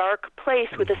 and dark place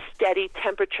with a steady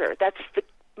temperature. That's the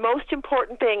most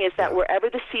important thing, is that wherever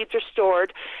the seeds are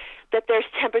stored, that their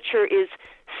temperature is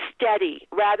steady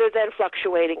rather than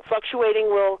fluctuating. Fluctuating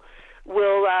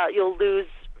you'll lose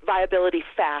viability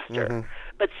faster.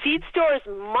 But seed store is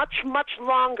much, much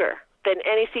longer than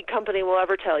any seed company will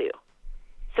ever tell you.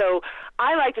 So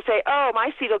I like to say,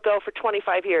 my seed will go for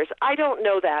 25 years. I don't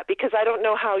know that because I don't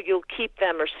know how you'll keep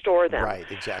them or store them. Right,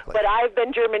 exactly. But I've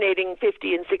been germinating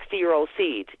 50 and 60-year-old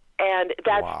seed, and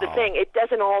that's the thing. It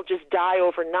doesn't all just die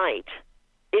overnight.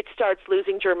 It starts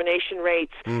losing germination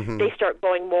rates. They start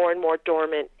going more and more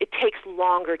dormant. It takes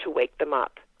longer to wake them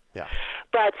up. Yeah.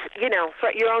 But,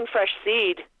 for your own fresh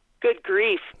seed, good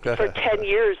grief, for 10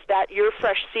 years, your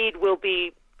fresh seed will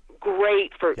be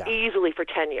great easily for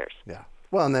 10 years. Yeah.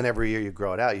 Well, and then every year you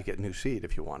grow it out, you get new seed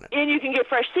if you want it. And you can get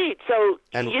fresh seed. So,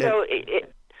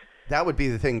 that would be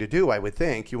the thing to do, I would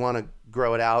think. You want to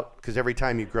grow it out because every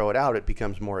time you grow it out, it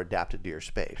becomes more adapted to your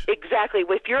space. Exactly.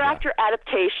 If you're after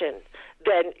adaptation,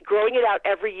 then growing it out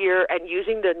every year and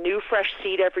using the new fresh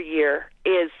seed every year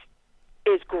is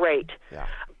great. Yeah.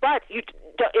 But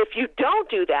if you don't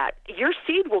do that, your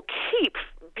seed will keep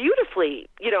beautifully,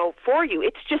 for you.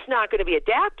 It's just not going to be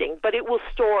adapting, but it will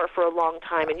store for a long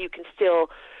time, and you can still,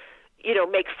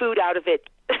 make food out of it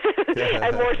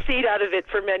and more seed out of it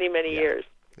for many, many years.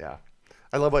 Yeah.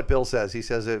 I love what Bill says. He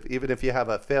says even if you have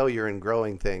a failure in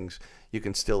growing things, you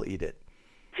can still eat it.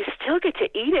 You still get to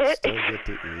eat it.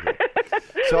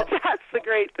 So that's the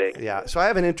great thing. Yeah. So I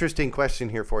have an interesting question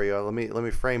here for you. Let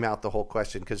me frame out the whole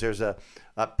question because there's a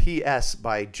PS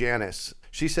by Janice.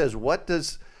 She says,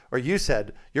 you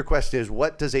said, your question is,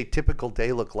 what does a typical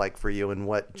day look like for you? And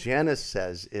what Janice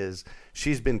says is,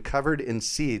 she's been covered in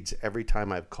seeds every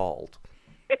time I've called.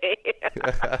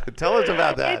 Tell us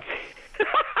about that.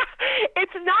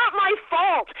 It's not my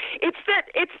fault. It's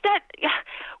that.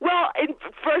 Well,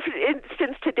 for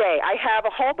instance, today I have a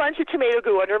whole bunch of tomato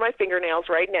goo under my fingernails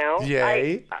right now.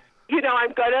 Yay!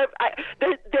 I'm gonna.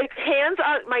 The hands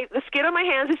on the skin on my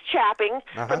hands is chapping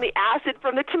from the acid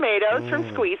from the tomatoes from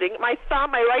squeezing. My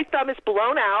right thumb is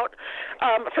blown out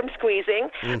from squeezing.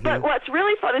 But what's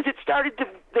really fun is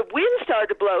the wind started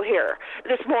to blow here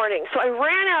this morning. So I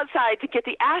ran outside to get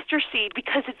the aster seed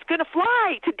because it's gonna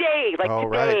fly today, today.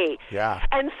 Right. Yeah.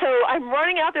 And so I'm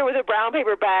running out there with a brown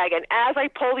paper bag, and as I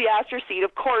pull the aster seed,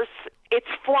 of course, it's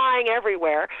flying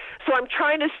everywhere. So I'm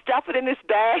trying to stuff it in this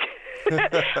bag.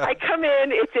 I come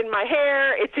in, it's in my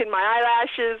hair, it's in my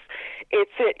eyelashes,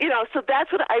 so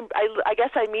that's what I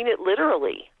guess I mean it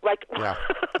literally. Yeah.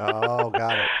 Oh,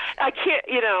 got it. I can't,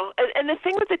 and the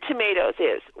thing with the tomatoes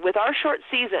is, with our short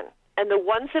season and the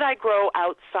ones that I grow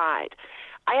outside,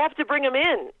 I have to bring them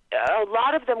in, a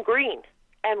lot of them green,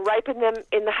 and ripen them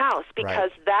in the house because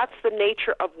that's the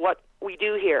nature of what we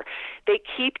do here. They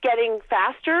keep getting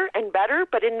faster and better,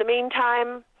 but in the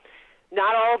meantime,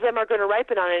 not all of them are going to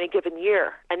ripen on any given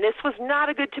year. And this was not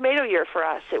a good tomato year for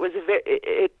us. It was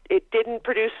it didn't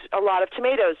produce a lot of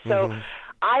tomatoes. So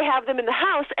I have them in the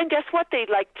house, and guess what they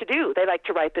like to do? They like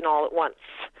to ripen all at once.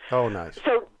 Oh, nice.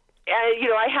 So,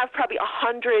 I have probably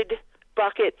 100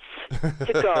 buckets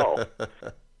to go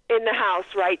in the house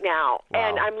right now. Wow.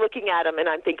 And I'm looking at them, and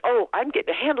I'm thinking, oh, I'm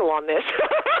getting a handle on this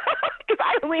because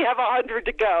I only have 100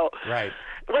 to go. Right.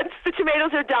 Once the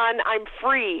tomatoes are done, I'm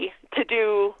free to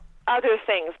do other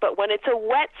things. But when it's a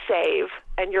wet save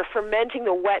and you're fermenting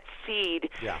the wet seed,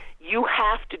 you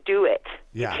have to do it.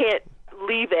 Yeah. You can't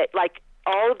leave it. Like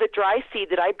all of the dry seed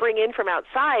that I bring in from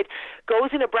outside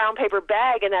goes in a brown paper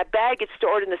bag, and that bag gets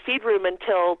stored in the seed room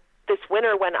until this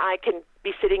winter when I can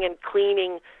be sitting and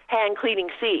hand cleaning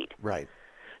seed. Right.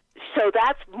 So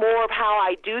that's more of how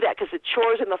I do that, because the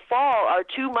chores in the fall are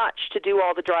too much to do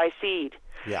all the dry seed.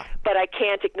 Yeah. But I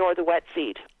can't ignore the wet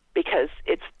seed because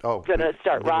it's going to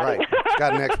start rotting. Right. It's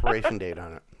got an expiration date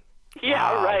on it.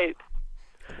 Yeah, wow. right.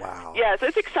 Wow. Yeah, so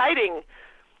it's exciting.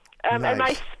 Nice. And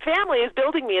my family is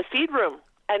building me a seed room.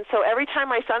 And so every time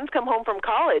my sons come home from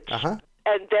college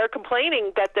and they're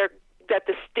complaining that the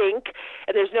stink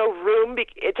and there's no room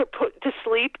to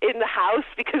sleep in the house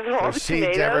because of all the seeds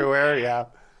tomatoes everywhere, yeah.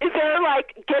 They're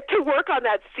like, get to work on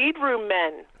that seed room,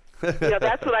 men.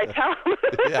 That's what I tell them.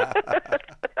 Yeah.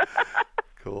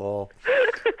 Cool.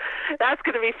 That's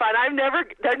going to be fun.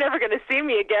 They're never going to see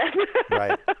me again.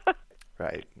 Right.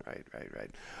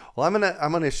 Well, I'm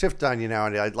gonna shift on you now,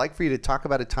 and I'd like for you to talk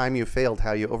about a time you failed,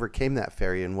 how you overcame that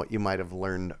fairy, and what you might have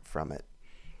learned from it.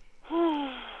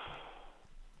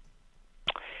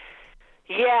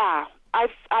 Yeah,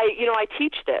 I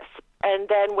teach this, and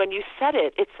then when you said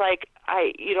it, it's like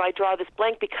I draw this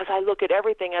blank because I look at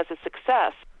everything as a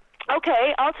success.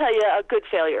 Okay, I'll tell you a good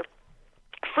failure.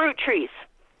 Fruit trees.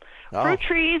 Oh. Fruit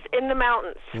trees in the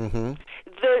mountains. Mm-hmm.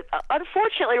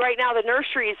 Unfortunately, right now, the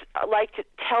nurseries like to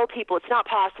tell people it's not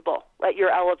possible at your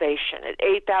elevation, at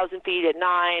 8,000 feet, at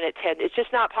 9, at 10. It's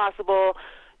just not possible.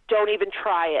 Don't even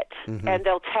try it. Mm-hmm. And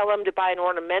they'll tell them to buy an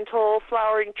ornamental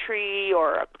flowering tree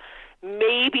or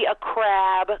maybe a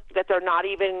crab that they're not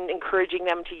even encouraging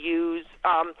them to use.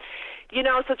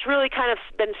 So it's really kind of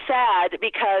been sad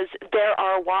because there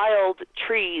are wild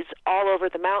trees all over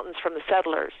the mountains from the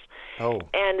settlers. Oh.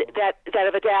 And that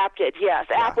have adapted, yes,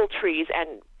 apple trees,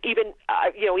 and even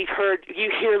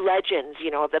you hear legends,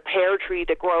 of the pear tree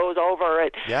that grows over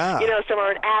it. Yeah. Some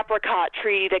are an apricot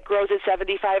tree that grows at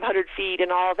 7,500 feet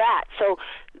and all that. So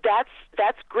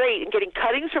that's great. And getting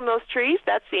cuttings from those trees,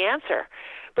 that's the answer.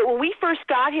 But when we first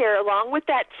got here, along with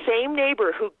that same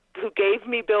neighbor who gave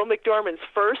me Bill McDormand's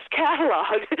first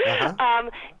catalog,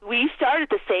 we started at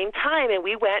the same time, and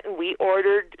we went and we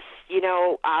ordered,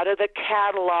 out of the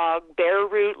catalog, bare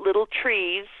root little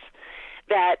trees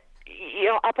that,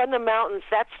 up on the mountains,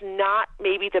 that's not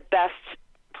maybe the best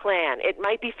plan. It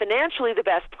might be financially the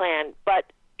best plan,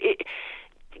 but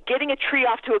getting a tree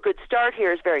off to a good start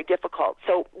here is very difficult.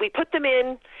 So we put them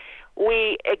in,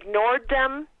 we ignored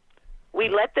them, we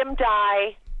let them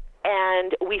die,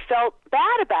 and we felt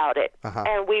bad about it,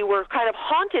 and we were kind of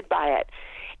haunted by it.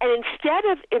 And instead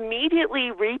of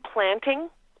immediately replanting,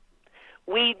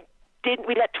 we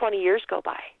let 20 years go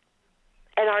by.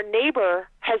 And our neighbor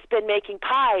has been making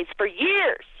pies for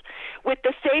years with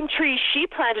the same trees she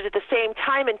planted at the same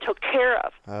time and took care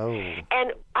of. Oh.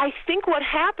 And I think what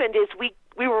happened is we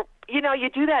were, you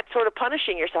do that sort of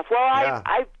punishing yourself. Well, yeah.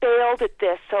 I failed at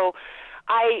this, so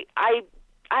I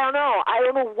don't know. I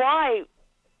don't know why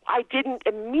I didn't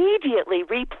immediately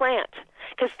replant,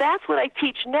 because that's what I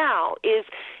teach now is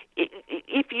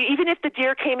even if the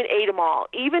deer came and ate them all,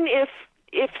 even if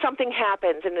something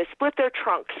happens and they split their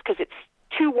trunks because it's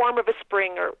too warm of a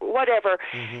spring or whatever,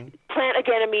 plant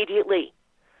again immediately.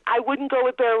 I wouldn't go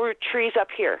with bare root trees up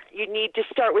here. You need to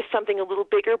start with something a little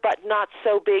bigger, but not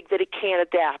so big that it can't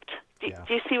adapt. Do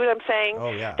you see what I'm saying?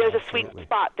 Oh, yeah. There's absolutely. a sweet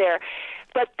spot there.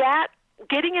 But that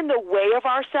getting in the way of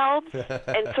ourselves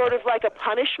and sort of like a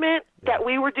punishment that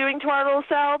we were doing to our little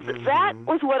selves, that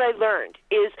was what I learned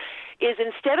is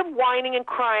instead of whining and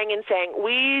crying and saying,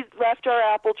 we left our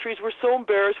apple trees, we're so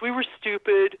embarrassed, we were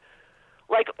stupid,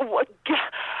 like, what,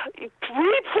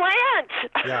 replant.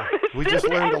 Yeah, we just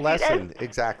learned a lesson.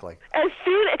 Exactly.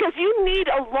 Because you need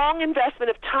a long investment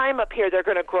of time up here. They're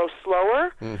going to grow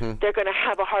slower. They're going to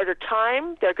have a harder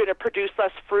time. They're going to produce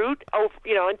less fruit,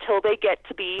 until they get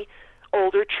to be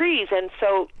older trees. And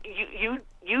so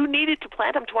you needed to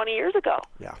plant them 20 years ago.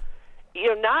 Yeah.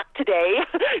 Not today.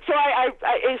 So I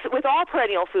with all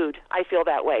perennial food, I feel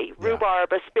that way. Yeah.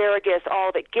 Rhubarb, asparagus, all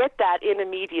of it. Get that in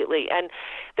immediately. And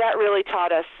that really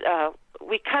taught us,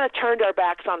 we kind of turned our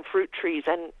backs on fruit trees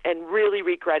and really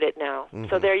regret it now.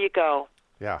 So there you go.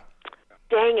 Yeah.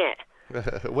 Dang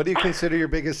it. What do you consider your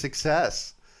biggest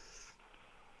success?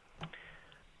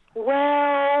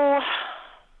 Well,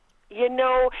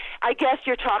 I guess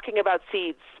you're talking about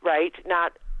seeds, right?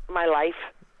 Not my life.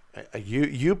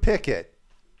 You pick it.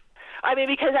 I mean,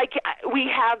 because we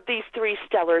have these three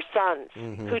stellar sons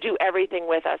who do everything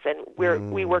with us, and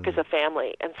we work as a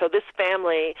family. And so this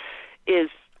family is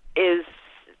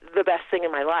the best thing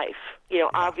in my life,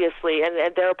 obviously.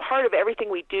 And they're a part of everything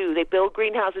we do. They build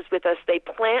greenhouses with us. They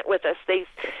plant with us. They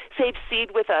save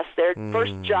seed with us. Their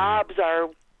first jobs are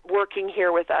working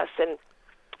here with us.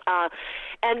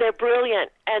 And they're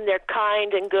brilliant, and they're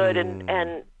kind and good,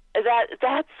 and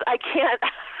that's I can't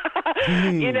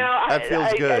that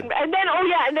feels good. And then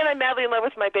I'm madly in love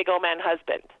with my big old man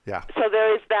husband. Yeah. So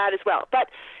there is that as well. But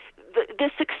the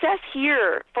success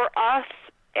here for us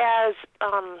as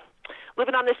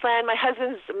living on this land, my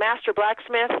husband's a master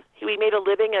blacksmith. We made a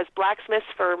living as blacksmiths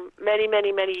for many,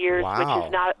 many, many years, Wow. which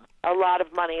is not a lot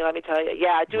of money, let me tell you.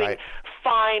 Yeah, doing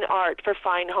fine art for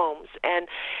fine homes and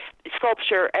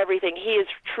sculpture, everything. He is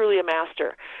truly a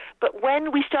master. But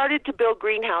when we started to build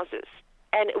greenhouses,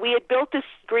 and we had built this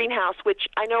greenhouse, which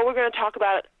I know we're going to talk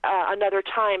about another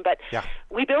time, but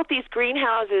we built these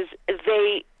greenhouses.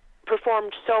 They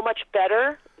performed so much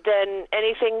better than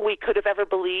anything we could have ever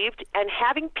believed. And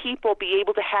having people be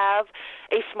able to have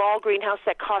a small greenhouse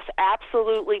that costs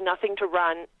absolutely nothing to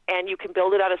run, and you can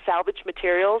build it out of salvaged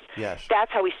materials,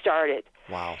 that's how we started.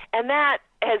 Wow. And that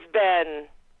has been,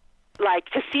 like,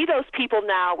 to see those people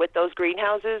now with those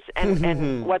greenhouses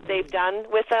and what they've done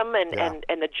with them and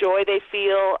the joy they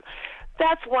feel,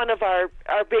 that's one of our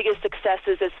biggest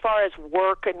successes as far as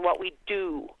work and what we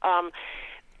do.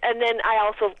 And then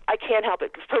I can't help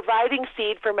it, providing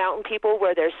seed for mountain people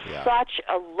where there's such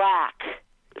a lack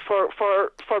for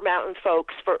mountain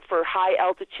folks, for high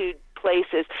altitude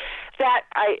places. That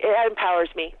it empowers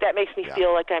me. That makes me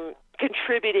feel like I'm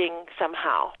contributing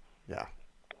somehow. Yeah.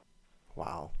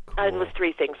 Wow. Cool. It was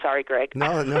 3 things. Sorry, Greg.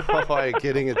 No, I'm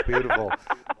kidding. It's beautiful.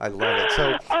 I love it.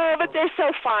 So. Oh, but they're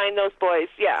so fine, those boys.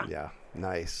 Yeah. Yeah.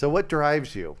 Nice. So what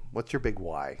drives you? What's your big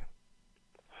why?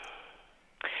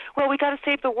 Well, we got to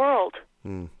save the world,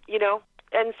 And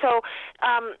so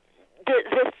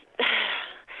this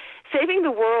saving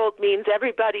the world means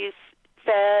everybody's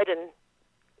fed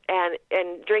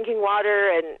and drinking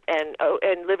water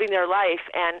and living their life.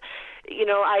 And,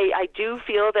 I do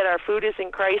feel that our food is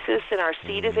in crisis and our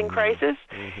seed is in crisis.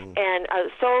 And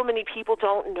so many people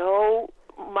don't know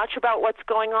much about what's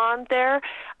going on there.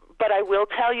 But I will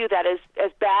tell you that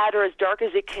as bad or as dark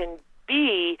as it can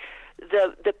be,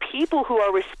 the people who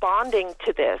are responding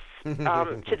to this,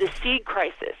 to the seed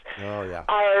crisis,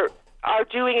 are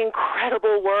doing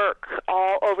incredible work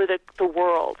all over the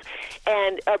world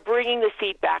and bringing the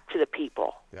seed back to the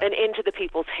people and into the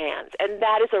people's hands. And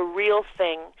that is a real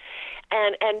thing.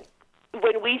 And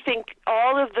when we think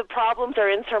all of the problems are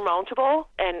insurmountable,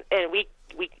 and we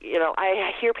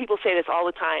I hear people say this all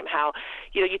the time, how,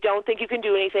 you don't think you can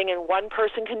do anything and one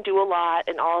person can do a lot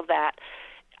and all of that.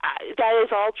 That is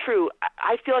all true.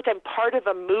 I feel like I'm part of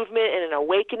a movement and an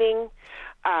awakening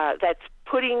that's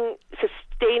putting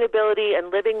sustainability and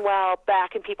living well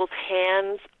back in people's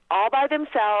hands all by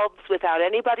themselves without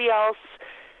anybody else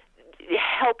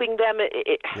helping them.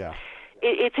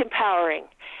 It's empowering.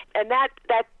 And that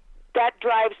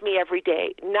drives me every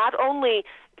day. Not only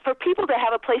for people to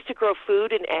have a place to grow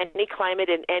food in any climate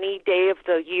in any day of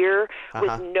the year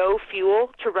with no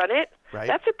fuel to run it,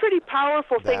 that's a pretty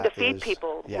powerful thing to feed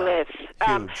people with.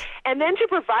 And then to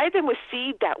provide them with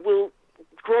seed that will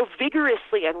grow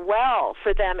vigorously and well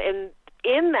for them in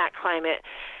that climate.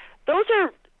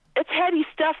 It's heady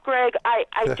stuff, Greg. I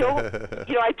don't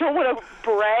I don't want to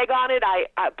brag on it.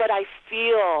 But I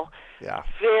feel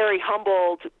very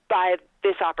humbled by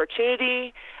this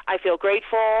opportunity. I feel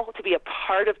grateful to be a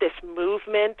part of this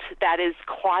movement that is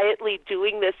quietly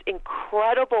doing this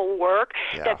incredible work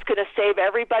that's going to save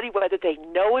everybody, whether they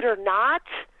know it or not.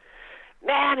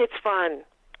 Man, it's fun.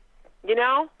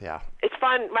 It's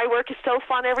fun. My work is so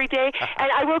fun every day.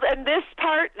 And this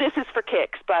is for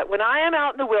kicks, but when I am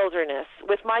out in the wilderness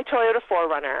with my Toyota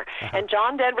 4Runner and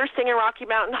John Denver's singing Rocky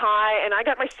Mountain High, and I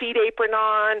got my seed apron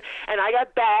on, and I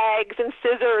got bags and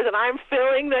scissors, and I'm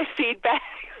filling the seed bags,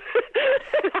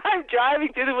 and I'm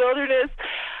driving through the wilderness,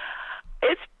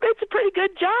 it's a pretty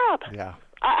good job.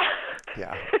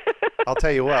 Yeah. I'll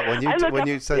tell you what, when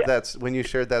you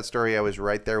shared that story, I was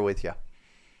right there with you.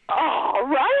 Oh,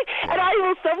 right? Yeah. And I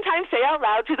will sometimes say out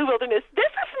loud to the wilderness, this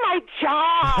is my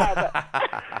job.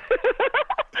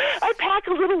 I pack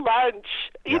a little lunch.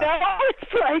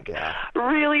 It's like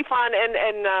really fun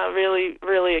and really,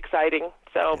 really exciting.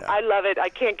 So I love it. I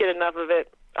can't get enough of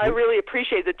it. I really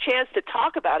appreciate the chance to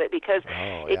talk about it because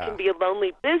it can be a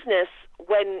lonely business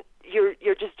when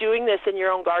you're just doing this in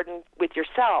your own garden with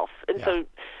yourself. And so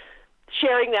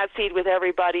sharing that seed with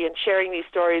everybody and sharing these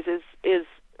stories is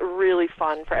really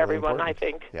fun for everyone, important. I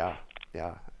think. Yeah,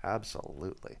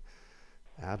 absolutely.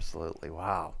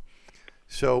 Wow.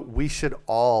 So we should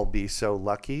all be so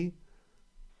lucky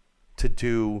to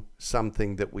do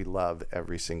something that we love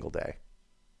every single day.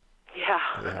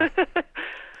 Yeah.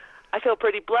 I feel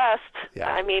pretty blessed. Yeah.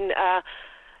 I mean,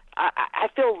 I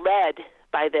feel led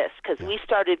by this because we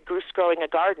started goose growing a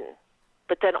garden,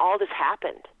 but then all this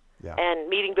happened. Yeah. And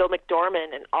meeting Bill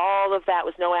McDorman and all of that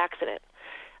was no accident.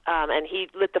 And he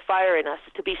lit the fire in us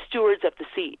to be stewards of the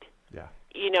seed. Yeah.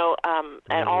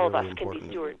 And all of us important. can be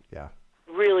stewards. Yeah.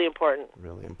 Really important.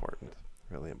 Really important.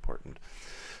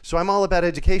 So I'm all about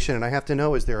education, and I have to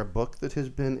know, is there a book that has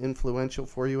been influential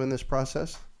for you in this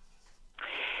process?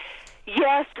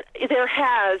 Yes, there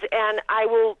has, and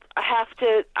I'm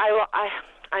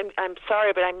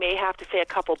sorry, but I may have to say a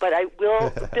couple, but I will.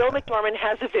 Bill McDorman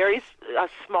has a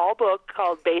small book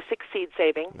called Basic Seed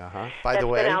Saving. By the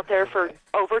way, that's been out there for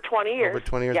over 20 years. Over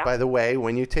 20 years. Yeah. By the way,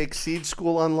 when you take Seed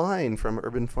School Online from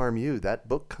Urban Farm U, that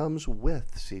book comes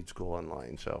with Seed School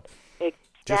Online. So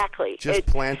exactly, just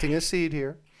planting a seed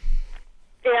here.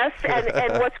 Yes,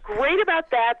 and what's great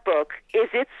about that book is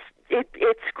it's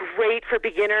great for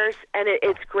beginners, and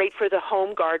it's great for the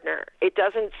home gardener. It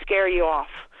doesn't scare you off.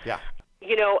 Yeah.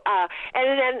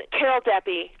 And then Carol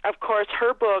Deppe, of course,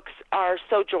 her books are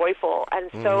so joyful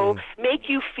and so make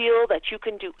you feel that you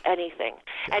can do anything.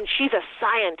 Yeah. And she's a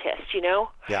scientist,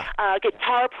 Yeah.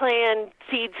 Guitar playing,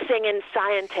 seed singing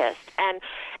scientist. And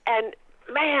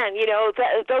man,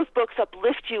 those books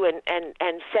uplift you and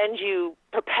send you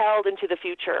propelled into the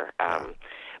future.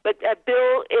 But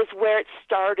Bill is where it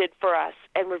started for us,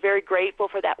 and we're very grateful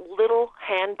for that little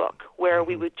handbook where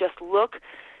we would just look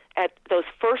at those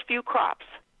first few crops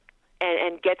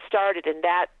and get started, and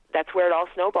that's where it all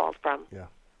snowballs from. Yeah.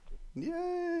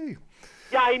 Yay!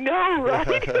 Yeah, I know,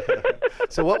 right?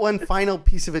 So what one final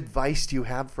piece of advice do you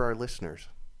have for our listeners?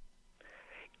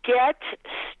 Get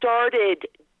started.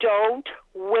 Don't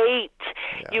wait.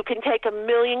 Yeah. You can take 1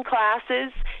 million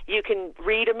classes. You can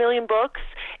read 1 million books.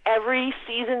 Every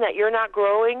season that you're not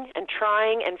growing and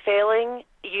trying and failing,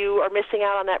 you are missing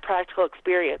out on that practical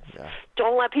experience. Yeah.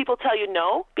 Don't let people tell you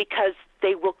no, because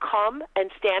they will come and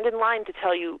stand in line to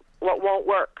tell you what won't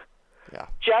work. Yeah.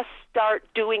 Just start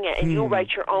doing it, and you'll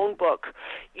write your own book.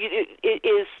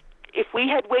 If we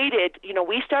had waited,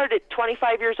 we started at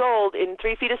 25 years old in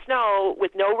 3 feet of snow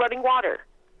with no running water.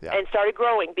 Yeah. And started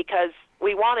growing because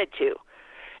we wanted to.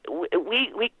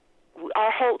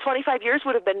 Our whole 25 years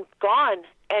would have been gone,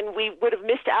 and we would have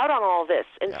missed out on all of this.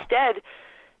 Instead,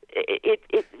 it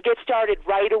gets started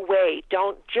right away.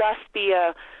 Don't just be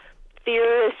a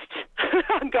theorist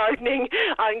on gardening,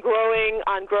 on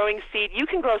growing seed. You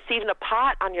can grow seed in a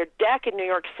pot on your deck in New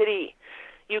York City.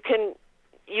 You can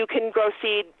grow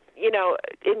seed, in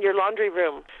your laundry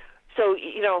room. So,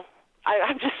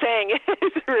 I'm just saying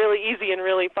it's really easy and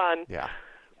really fun. Yeah.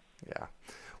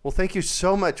 Well, thank you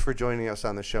so much for joining us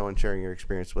on the show and sharing your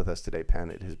experience with us today,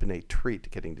 Penn. It has been a treat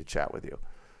getting to chat with you.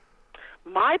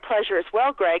 My pleasure as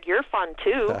well, Greg. You're fun,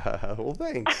 too. Well,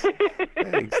 thanks.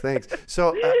 Thanks.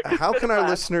 So how can our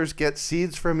listeners get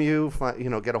seeds from you,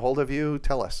 get a hold of you?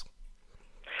 Tell us.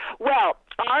 Well,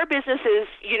 our businesses,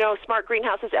 Smart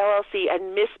Greenhouses LLC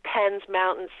and Miss Penn's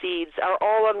Mountain Seeds are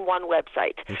all on one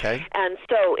website. Okay. And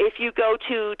so if you go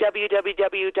to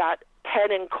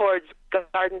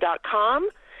www.pennandcordsgarden.com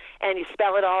and you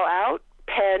spell it all out,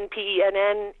 Penn,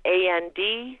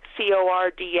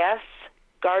 PENNANDCORDS,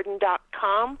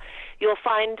 garden.com, you'll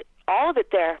find all of it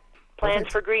there.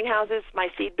 Plans for greenhouses, my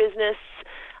seed business.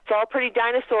 It's all pretty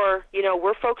dinosaur.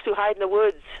 We're folks who hide in the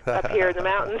woods up here in the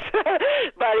mountains,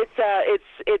 but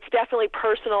it's definitely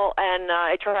personal, and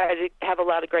I try to have a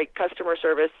lot of great customer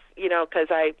service,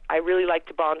 because I really like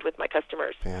to bond with my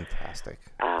customers. Fantastic.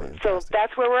 So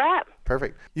that's where we're at.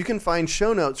 Perfect. You can find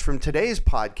show notes from today's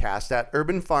podcast at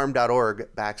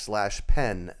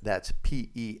urbanfarm.org/Penn. That's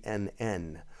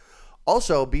PENN.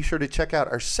 Also, be sure to check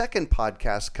out our second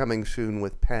podcast coming soon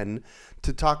with Penn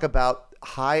to talk about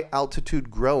high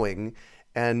altitude growing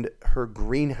and her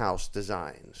greenhouse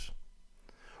designs.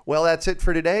 Well, that's it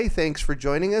for today. Thanks for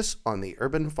joining us on the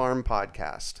Urban Farm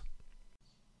Podcast.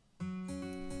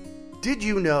 Did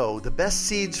you know the best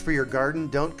seeds for your garden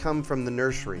don't come from the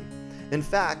nursery? In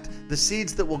fact, the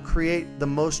seeds that will create the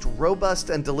most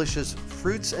robust and delicious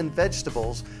fruits and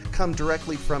vegetables come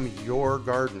directly from your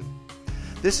garden.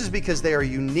 This is because they are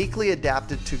uniquely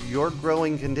adapted to your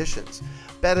growing conditions,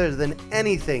 better than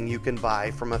anything you can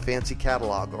buy from a fancy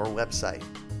catalog or website.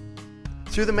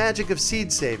 Through the magic of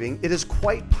seed saving, it is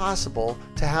quite possible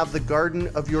to have the garden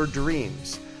of your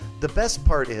dreams. The best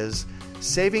part is,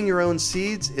 saving your own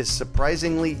seeds is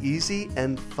surprisingly easy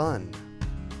and fun.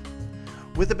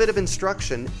 With a bit of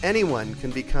instruction, anyone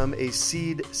can become a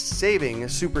seed-saving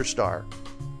superstar.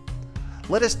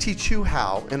 Let us teach you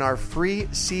how in our free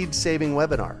seed-saving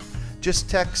webinar. Just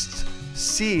text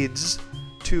SEEDS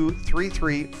to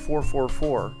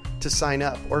 33444 to sign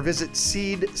up, or visit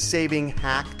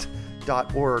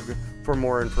seedsavinghacked.org for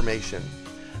more information.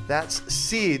 That's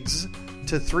SEEDS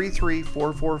to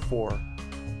 33444,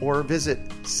 or visit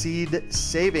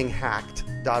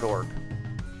seedsavinghacked.org.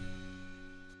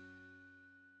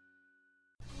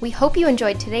 We hope you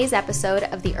enjoyed today's episode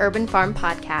of the Urban Farm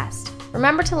Podcast.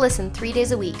 Remember to listen 3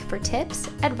 days a week for tips,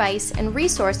 advice, and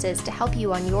resources to help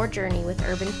you on your journey with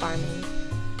urban farming.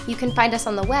 You can find us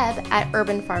on the web at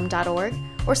urbanfarm.org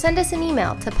or send us an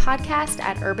email to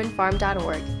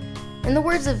podcast@urbanfarm.org. In the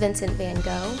words of Vincent van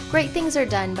Gogh, great things are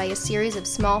done by a series of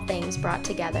small things brought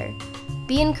together.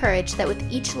 Be encouraged that with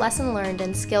each lesson learned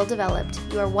and skill developed,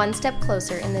 you are one step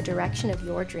closer in the direction of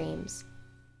your dreams.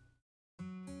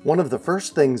 One of the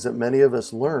first things that many of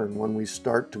us learn when we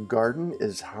start to garden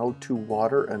is how to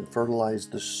water and fertilize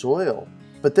the soil.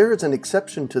 But there is an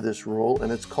exception to this rule,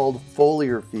 and it's called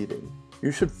foliar feeding. You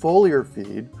should foliar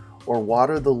feed or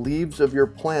water the leaves of your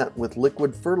plant with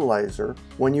liquid fertilizer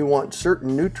when you want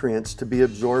certain nutrients to be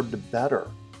absorbed better.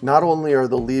 Not only are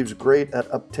the leaves great at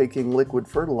uptaking liquid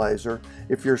fertilizer,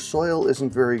 if your soil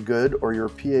isn't very good or your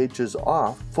pH is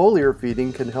off, foliar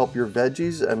feeding can help your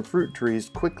veggies and fruit trees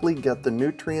quickly get the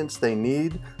nutrients they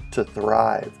need to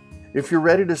thrive. If you're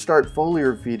ready to start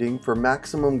foliar feeding for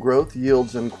maximum growth,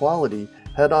 yields, and quality,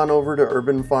 head on over to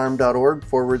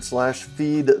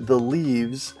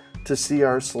urbanfarm.org/feed-the-leaves to see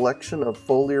our selection of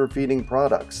foliar feeding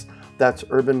products. That's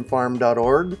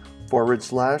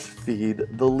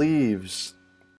urbanfarm.org/feed-the-leaves.